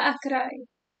 Zikirianda akrai.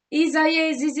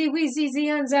 Izaye zizi wizi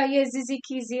zianzaye zizi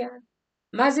kizian.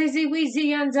 Mazizi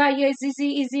wizi anzaye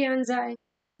zizi izi anzai.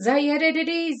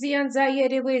 Zayeredi zianzaye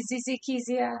dewe zizi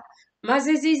kizia.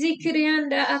 Mazizi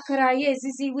zikirianda akraye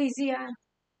zizi wizian.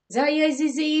 Zaye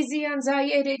zizi izi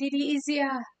anzaye dedidi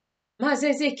izia.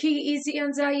 Mazizi ki izi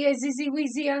anzaye zizi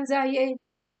wizi anzaye.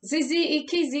 Zizi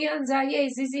ikizi anzaye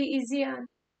zizi izian.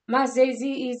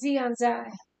 Mazizi izi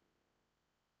anzai.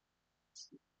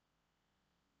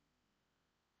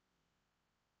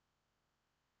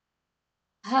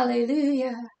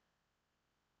 Hallelujah.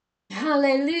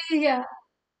 Hallelujah.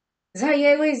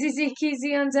 Zaye zizi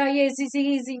kizi anzaye zizi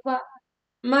izi wa.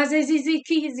 Maze zizi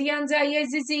kizi anzaye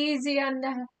zizi izi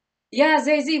anda. Ya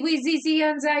zezi wizizi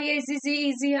anzai ezizi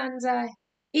izi anzai.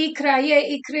 Ikraye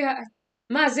ikra.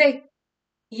 Maze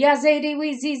yazedi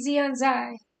wizizi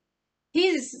anzai.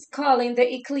 He's calling the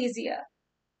ecclesia.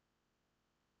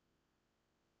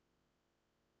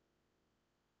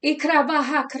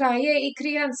 Ikrabaha kraye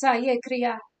ikriansa ye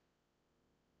kriya.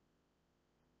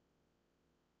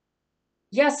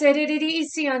 Yaseredi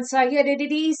isiansa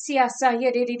yededi isiasa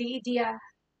yededi idia.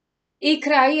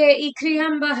 Ikraye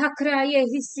ikriamba hakraye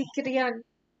hisikrian.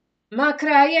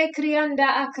 Makraye krianda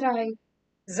akrai.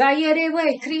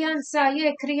 Zayerewe kriansa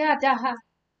ye kriadaha.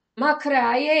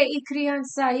 Makraye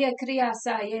ikriansa ye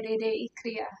kriasa yerede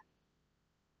ikria.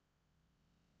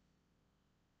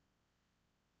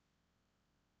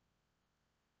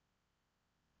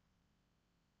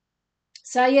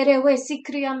 Sayerewe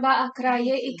sikriamba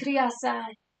akraye ikriasa.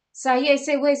 Saye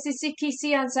se we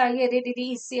sisikisiansa yerede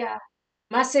isia.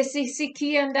 Mase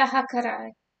sisikianda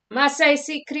hakarai. Mase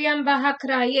sikriamba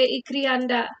hakraye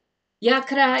ikrianda.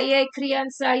 Yakraye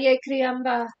kriansa ye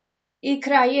kriamba.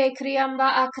 Ikraye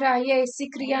kriamba akraye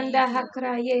sikrianda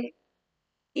hakraye.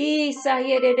 Isa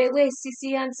yerede we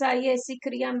sisiansa ye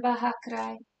sikriamba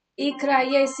hakrai.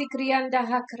 Ikraye sikrianda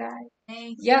hakrai.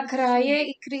 Yakraye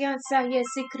ikriansa ye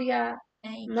sikria.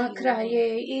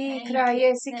 Makraye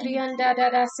ikraye sikrianda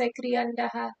dada sekrianda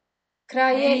ha.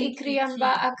 Kraye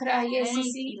ikriamba akraye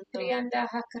sisi ikrianda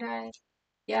hakrai.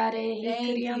 Yare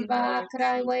ikriamba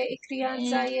akrai we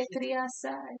ikriansa ye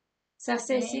kriasa.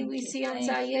 Sasesi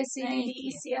wisiansa ye sididi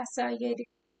isiasa ye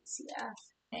isia.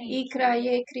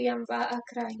 Ikraye kriamba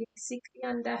akraye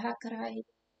sikrianda hakraye.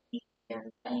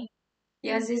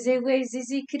 Yazize we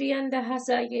zizi krianda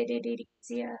hasa ye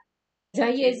dedisia.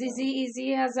 Zaye zizi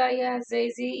izi hazaya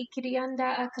zezi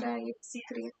ikrianda akraye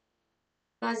sikria.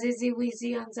 Mazizi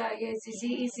wizi anzaye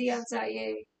zizi izi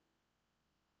anzaye.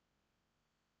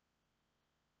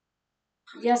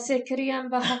 Yase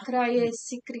kriamba hakraye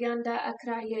sikrianda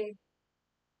akraye.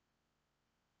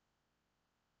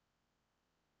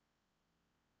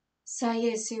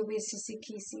 Saye se wisi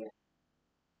sikisia.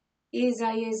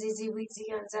 Izaye zizi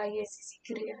wizi anzaye zizi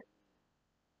krianda.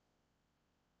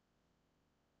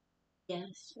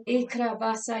 Yes.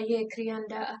 Ikrabasa ye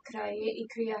krianda akraye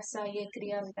ikriasa ye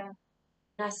krianda.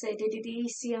 Nase dididi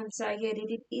isiansa ye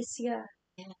dididi isia.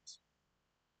 Yes.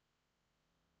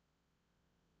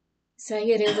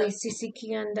 Sayere we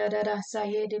sisikianda dada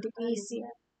saye dididi isia.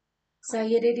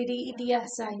 Saye dididi idia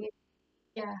saye.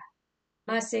 Ya.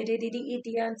 Mase dididi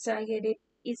idian saye dididi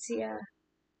isia.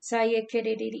 Saye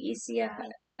kedididi isia.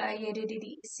 Aye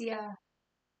dididi isia.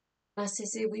 Mase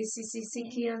se we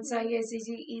sisikian saye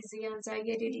zizi isian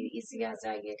saye dididi isia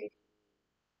saye dididi.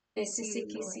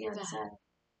 Sisikian saye.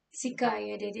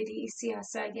 Sikaye dididi isia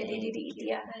saye dididi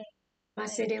idia.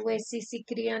 Masere we sisi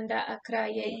krianda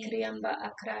akraye kriamba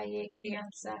akraye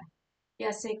kriansa.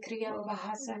 Yase kriamba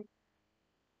hasan.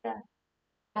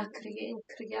 Akriye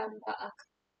kriamba ak.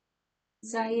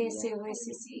 Zaye se we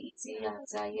sisi zian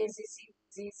zaye zizi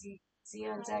zizi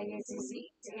zian zaye zizi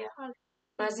zia.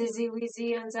 Mazizi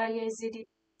wizi an zaye zidi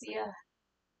zia.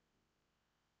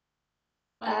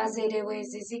 Azere we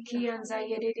zizi kian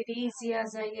zaye didi zia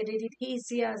zaye didi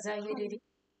zia zaye didi.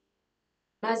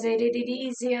 Mazere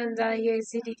didi zia zaye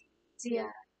zidi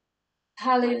zia.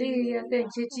 Hallelujah.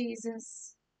 Thank you,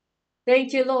 Jesus.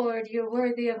 Thank you, Lord. You're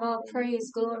worthy of all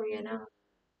praise, glory, and honor.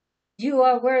 You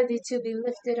are worthy to be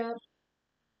lifted up.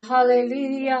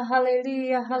 Hallelujah,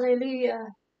 hallelujah, hallelujah.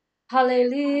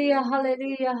 Hallelujah,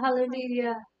 hallelujah,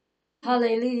 hallelujah.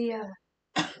 Hallelujah.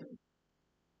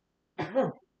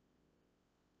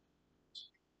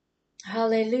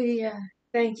 Hallelujah.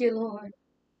 Thank you, Lord.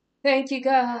 Thank you,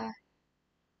 God.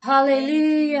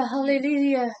 Hallelujah,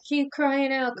 hallelujah. Keep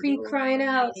crying out, keep crying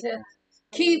out.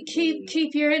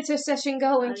 Keep your intercession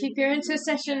going. Keep your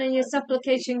intercession and your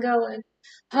supplication going.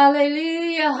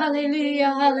 Hallelujah,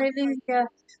 hallelujah, hallelujah.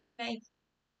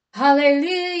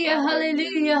 Hallelujah,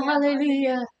 hallelujah,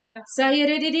 hallelujah.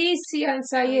 Sayedidisia and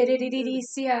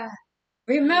sayedidisia.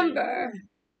 Remember,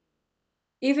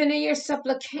 even in your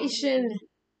supplication,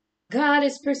 God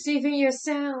is perceiving your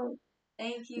sound.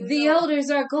 The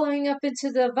elders are going up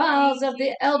into the vials of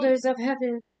the elders of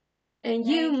heaven. And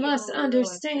you must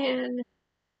understand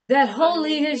that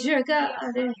holy is your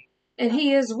God, and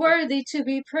He is worthy to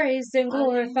be praised and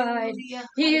glorified.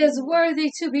 He is worthy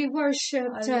to be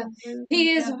worshipped.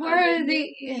 He is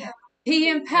worthy. He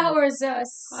empowers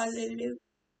us.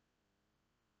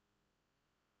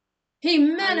 He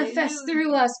manifests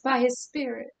through us by His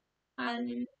Spirit.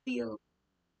 Hallelujah.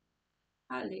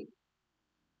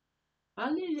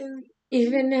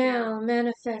 Even now,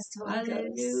 manifest, Holy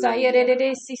Ghost.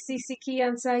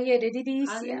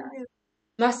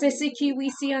 Masesiki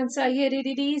wisian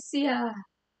sayedidisia.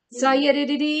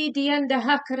 Sayedidi dianda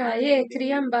hakra ye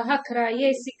kriamba hakra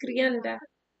ye sikrianda.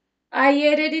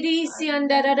 Ayedidisi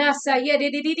andada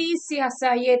sayedidisi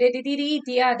asayedididi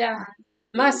diada.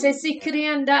 Masesi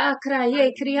krianda akra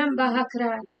ye kriamba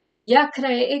hakra.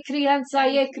 Yakra ye kriansa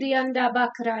ye krianda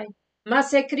bakra.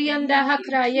 Mase krianda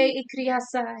hakra ye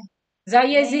ikriasai.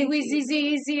 Zayezi wizizi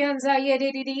izian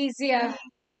zayedidizia.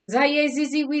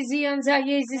 Zayezizi wizian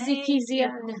zayezizi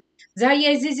kizian.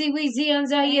 Zayezizi wizian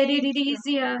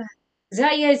zayedidizia.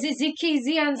 Zayezizi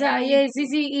kizian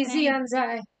zayezizi izian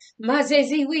zay.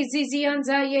 Mazezi wizizi an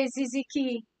zayezizi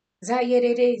ki.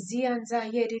 Zayerere zian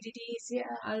zayedidizia.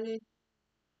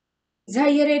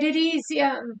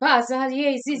 Zayedidizia.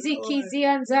 Bazayezizi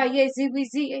kizian zayezi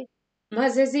wizi.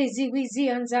 Mazezi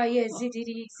wizian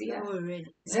zayezidizia.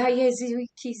 Zayezi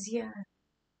kizian.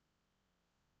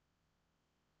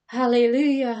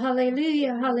 Hallelujah,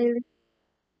 hallelujah, hallelujah.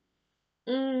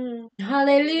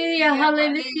 Hallelujah,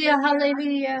 hallelujah,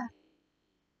 hallelujah.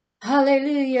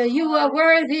 Hallelujah. You are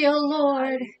worthy, O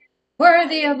Lord.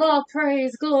 Worthy of all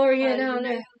praise, glory, and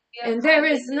honor. And there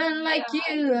is none like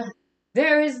you.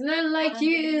 There is none like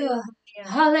you.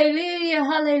 Hallelujah,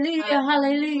 hallelujah,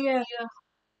 hallelujah.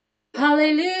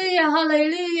 Hallelujah,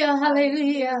 hallelujah,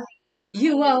 hallelujah.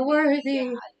 You are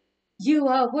worthy. You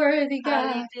are worthy,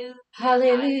 God.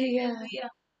 Hallelujah.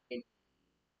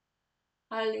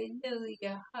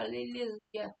 Hallelujah,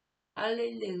 hallelujah,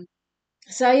 hallelujah.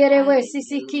 Sayerewe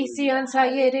sisikisian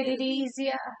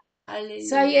sayeredizia.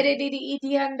 Sayeredidi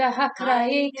idianda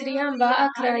hakraye kriamba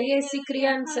akraye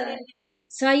sikriansa.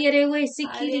 Sayerewe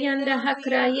sikirianda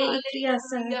hakraye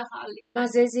ikriasa.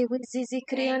 Mazezi wizizi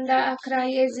krianda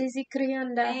akraye zizi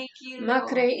krianda.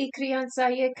 Makre ikriansa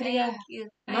ye kriya.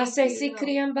 Masesi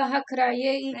kriamba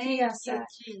hakraye ikriasa.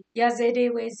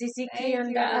 Yazedewe zizi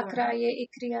krianda akraye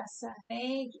ikriasa.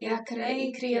 Yakre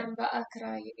ikriamba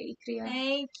akraye ikriya.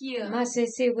 Thank you.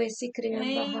 Masese wesi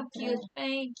kriamba Thank hakra. you,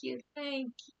 thank you,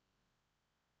 thank you.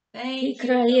 Thank you,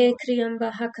 Ikraye Lord.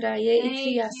 kriamba hakraye Thank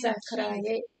ikriyasa you,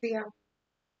 kraye ikriyam.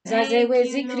 Thank Zazewe you, Lord.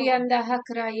 zikriyanda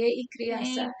hakraye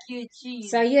ikriyasa. Thank you,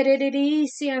 Jesus.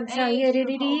 Sayeredisian Thank you, Holy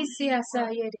sayeredisia One.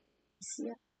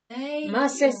 sayeredisia. Thank you.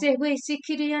 Masese wesi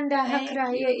krianda Thank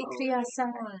hakraye you, Holy ikriyasa.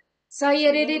 One.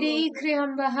 Sayeredi Glory,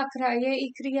 ikriyamba hakraye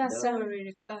ikriyasa. glory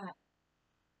to God.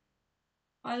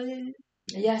 Hallelujah.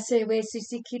 Yase wesi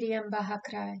sikriyamba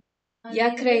hakray.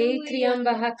 Yakre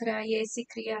ikriyamba hakraye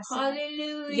sikriyasa.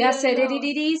 Hallelujah.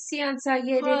 Yaseredisian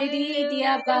sayeredidi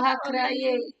dia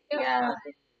bahakraye. Ya.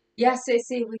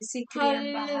 Yasese wisi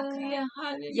kriyan bahakra.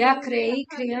 Yakre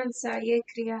ikriyansa ye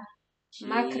kriya.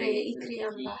 Makre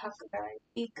ikriyan bahakra.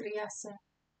 Ikriyasa.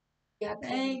 Yakre.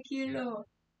 Thank you, Lord.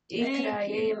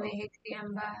 Ikraye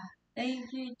mehikriyan bah.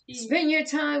 Thank you, Jesus. Spend your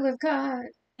time with God.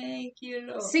 Thank you,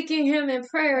 Lord. Seeking Him in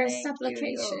prayer and Thank you,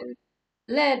 supplication. Lord.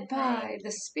 Led by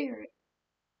the Spirit.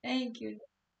 Thank you.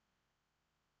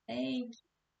 Thank you.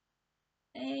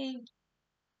 Thank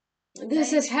you.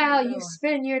 This is how you Lord.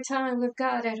 spend your time with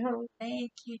God at home.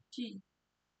 Thank you, Jesus.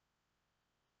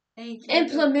 Thank you,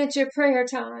 Implement your prayer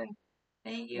time.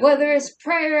 Thank you, Whether it's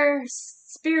prayer,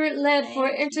 spirit led for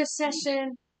Thank you,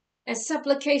 intercession and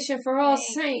supplication for all Thank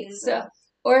you, saints, Lord.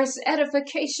 or it's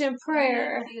edification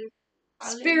prayer, Thank you.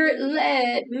 spirit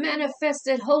led,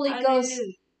 manifested Holy Ghost,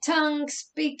 Hallelujah. tongue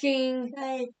speaking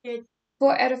Thank you.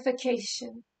 for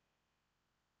edification.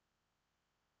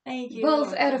 Thank you, Both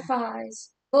Lord.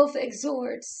 edifies, both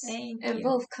exhorts, Thank and you.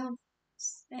 both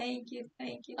comforts. Thank you.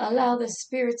 Thank you. Allow the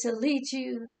Spirit to lead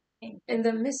you Thank you. in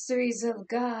the mysteries of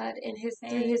God and through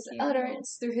Thank His you,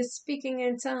 utterance, through His speaking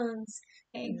in tongues,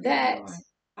 Thank you, that Lord.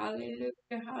 Hallelujah.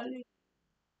 Hallelujah.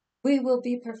 we will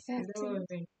be perfected. Glory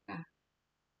to God.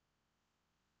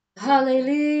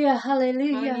 Hallelujah,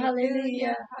 hallelujah,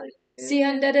 hallelujah. Si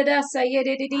Hallelujah. andadada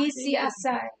sayedidi si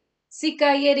asai.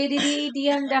 Sika yedidi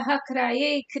dianda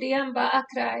hakrai, kriamba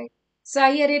akrai.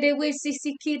 Sayedidi wisi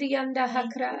sikiri anda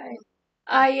hakrai.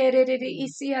 Ayedidi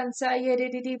isi ansa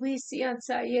yedidi wisi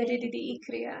ansa yedidi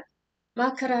ikriya.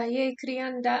 Makrai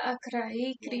krianda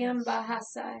akrai, kriamba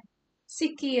hasai.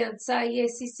 Siki ansa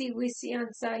yesisi wisi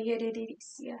ansa yedidi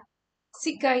isia.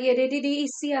 Sika yedidi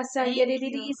isi asa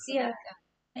yedidi isia.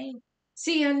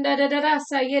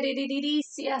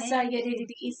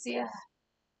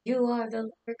 You are the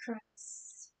Lord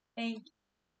Christ. Thank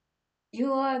you.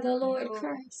 You are the Lord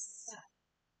Christ.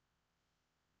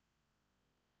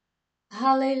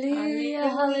 Hallelujah,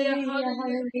 hallelujah,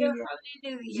 hallelujah.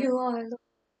 You are Lord,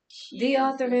 the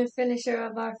author and finisher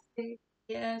of our faith.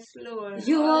 Yes, Lord.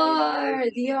 You are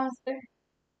the author.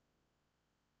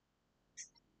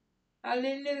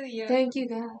 Hallelujah. Thank you,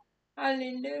 God.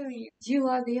 Hallelujah. You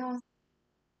are the author.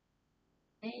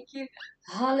 Thank you.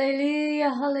 Hallelujah,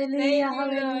 hallelujah, Thank you,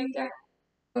 Lord hallelujah. God.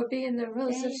 For being the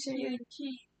rose of Thank Sharon. you,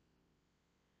 Jesus.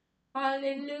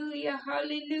 Hallelujah,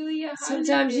 hallelujah,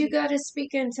 Sometimes you hallelujah. got to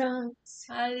speak in tongues.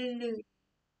 Hallelujah.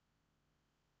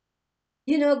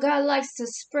 You know, God likes to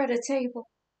spread a table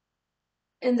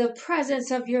in the presence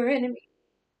of your enemy.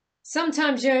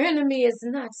 Sometimes your enemy is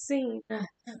not seen,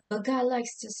 but God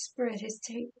likes to spread his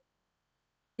table.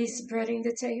 He's spreading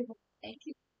the table. Thank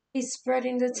you. He's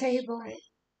spreading the table.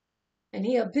 And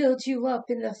he'll build you up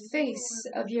in the face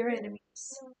of your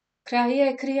enemies.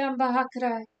 Kraye kriyamba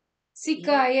hakrai.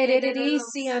 Sika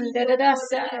yedidisi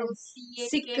andadadasa.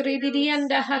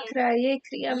 Sikridianda hakraye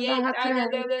kriyamba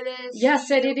hakrai.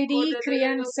 Yasedidi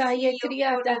kriyansa ye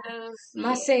kriyada.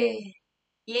 Mase.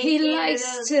 He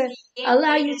likes to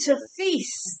allow you to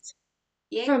feast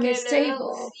from his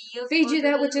table. Feed you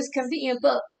that which is convenient.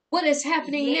 But what is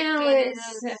happening now is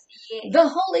the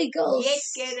Holy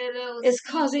Ghost is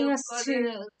causing us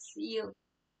to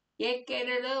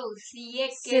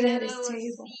sit at his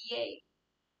table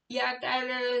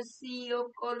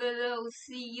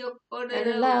and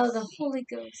allow the Holy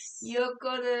Ghost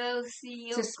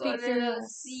to speak through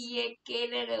us.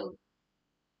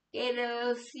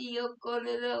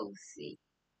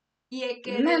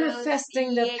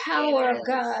 Manifesting the power of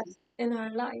God in our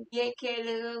life.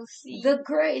 The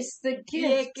grace, the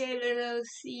gift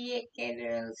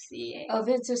of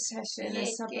intercession and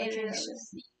supplication.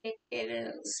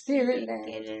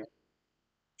 Spirit-led.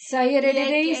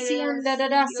 Sayedidisi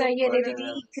andadada sayedidi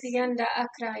kriyanda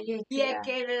akrayekira.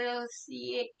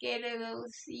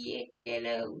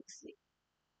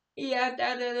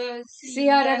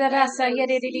 Siadadada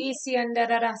sayedidisi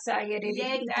andadada sayedidi.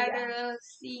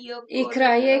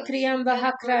 Ikraye kriyamba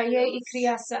hakraye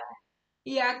ikriyasa.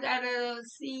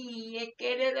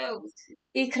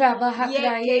 Ikraba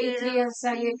hakraye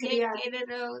ikriyasa yekriya.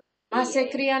 Mase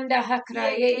kriyanda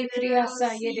hakraye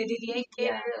ikriyasa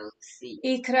yedididikya.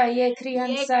 Ikraye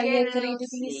kriyansa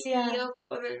yekrididisya.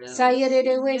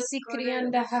 Sayerede si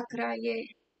kriyanda hakraye.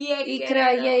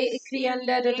 Ikraye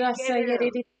ikriyanda dadasa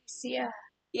yedididisya.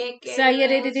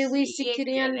 Sayerede si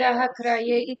kriyanda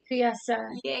hakraye ikriyasa.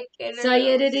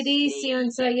 Sayedidisyan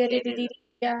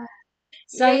sayedididikya.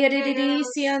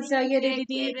 Sayedididisyan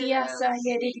sayedididikya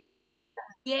sayedididikya.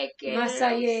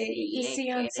 Masaye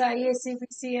isian saye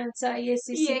sivisian saye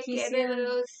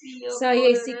sisikisian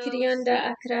saye sikrianda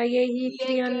akraye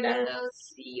hikrianda.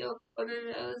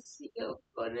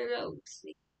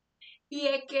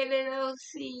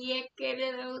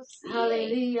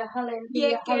 Hallelujah,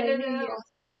 hallelujah, hallelujah.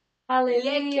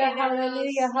 Hallelujah,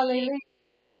 hallelujah, hallelujah.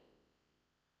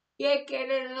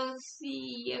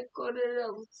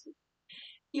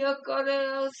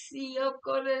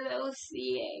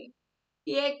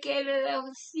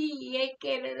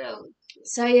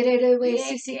 Sayere we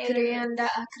sisikrianda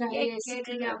akraye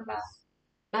sikriyamba.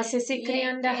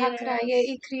 Masesikrianda hakraye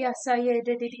ikriya saye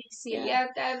dedidisia.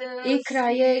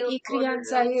 Ikraye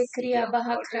ikriyansa ye kriya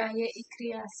bahakraye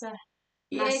ikriyasa.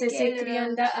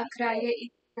 Masesikrianda akraye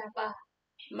ikriyaba.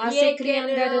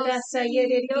 Masekrianda dadasa ye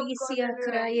dedidisia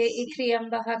kraye ikriyam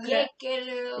bahakra.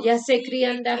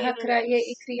 Yasekrianda hakraye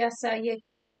ikriyasa ye.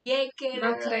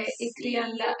 Makre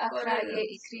ikriyanda akraye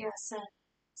ikriyasa.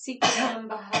 Sikriyam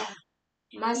baha.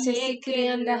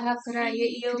 Masesikrianda hakraye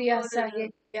ikriyasa ye.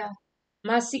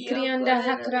 Masikrianda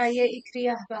hakraye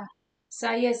ikriyaba.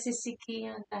 Saya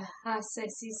sisikianda hase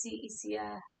sisi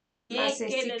isia.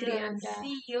 Masesikrianda.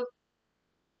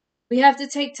 We have to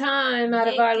take time out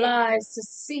of our lives to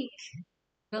seek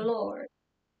the Lord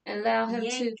and allow him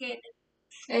to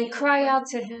and cry out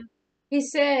to him. He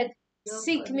said,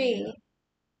 "Seek me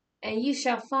and you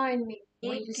shall find me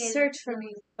when you search for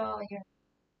me with all your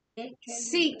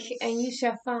seek and you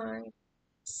shall find."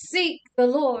 Seek the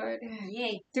Lord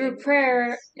through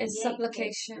prayer and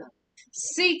supplication.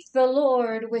 Seek the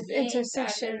Lord with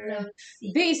intercession.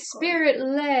 Be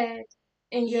spirit-led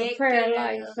in your prayer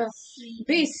life.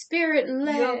 Be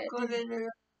spirit-led.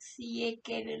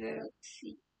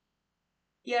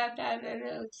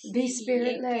 Be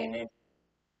spirit-led.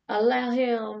 Allow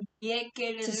him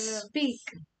to speak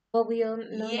what we know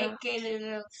not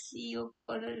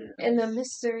in the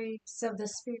mysteries of the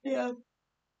Spirit.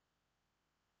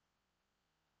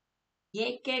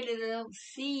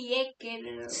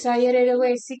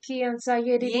 Sayerede sikian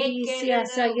sayeridi sia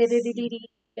sayeridi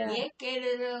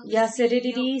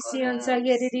yaseridi sian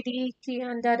sayeridi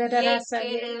kian da da da da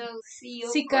saye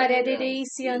sikaredi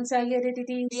sian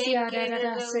sayeridi sia da da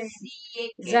da se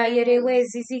zayerewe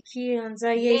zizikian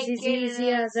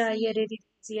zayezizia zayeridi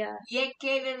sia.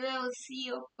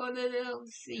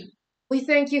 We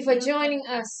thank you for joining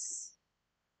us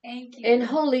Thank you. in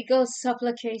Holy Ghost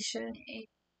supplication.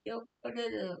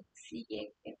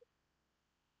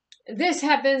 This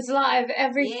happens live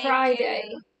every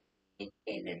Friday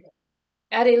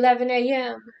at 11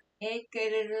 a.m.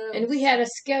 And we had a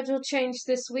schedule change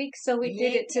this week, so we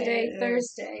did it today,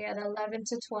 Thursday, at 11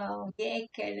 to 12.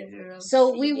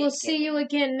 So we will see you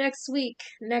again next week,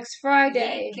 next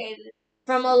Friday,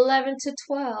 from 11 to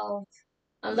 12,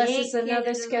 unless it's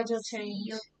another schedule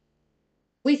change.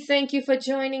 We thank you for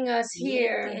joining us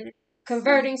here,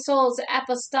 Converting Souls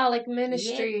Apostolic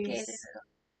Ministries,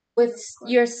 with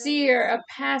your seer, a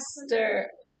pastor,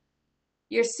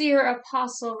 your seer,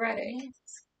 Apostle Reddick.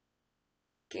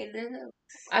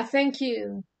 I thank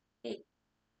you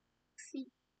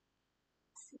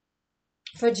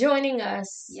for joining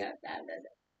us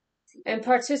and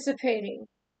participating.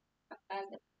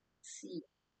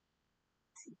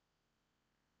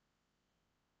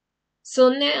 So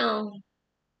now,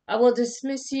 I will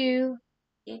dismiss you.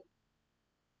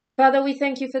 Father, we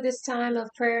thank you for this time of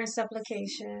prayer and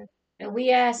supplication. And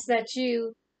we ask that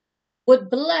you would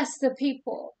bless the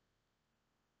people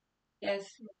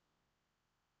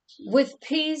with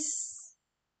peace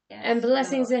and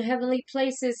blessings in heavenly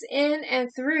places in and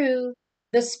through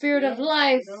the Spirit of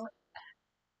life,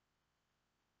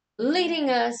 leading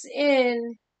us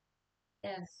in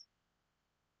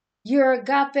your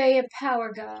agape and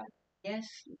power, God.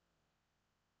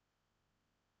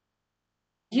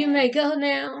 You may go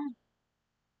now.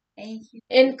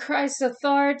 In Christ's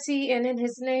authority and in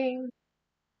his name.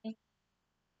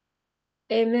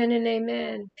 Amen and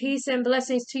amen. Peace and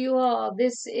blessings to you all.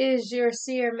 This is your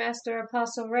seer, Master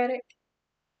Apostle Reddick.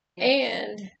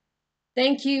 And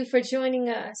thank you for joining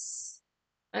us.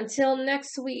 Until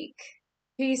next week,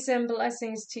 peace and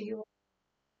blessings to you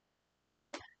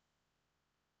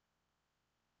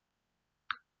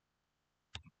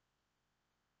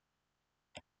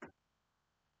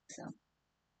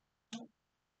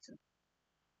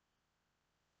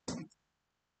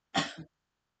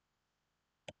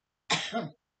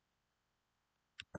all.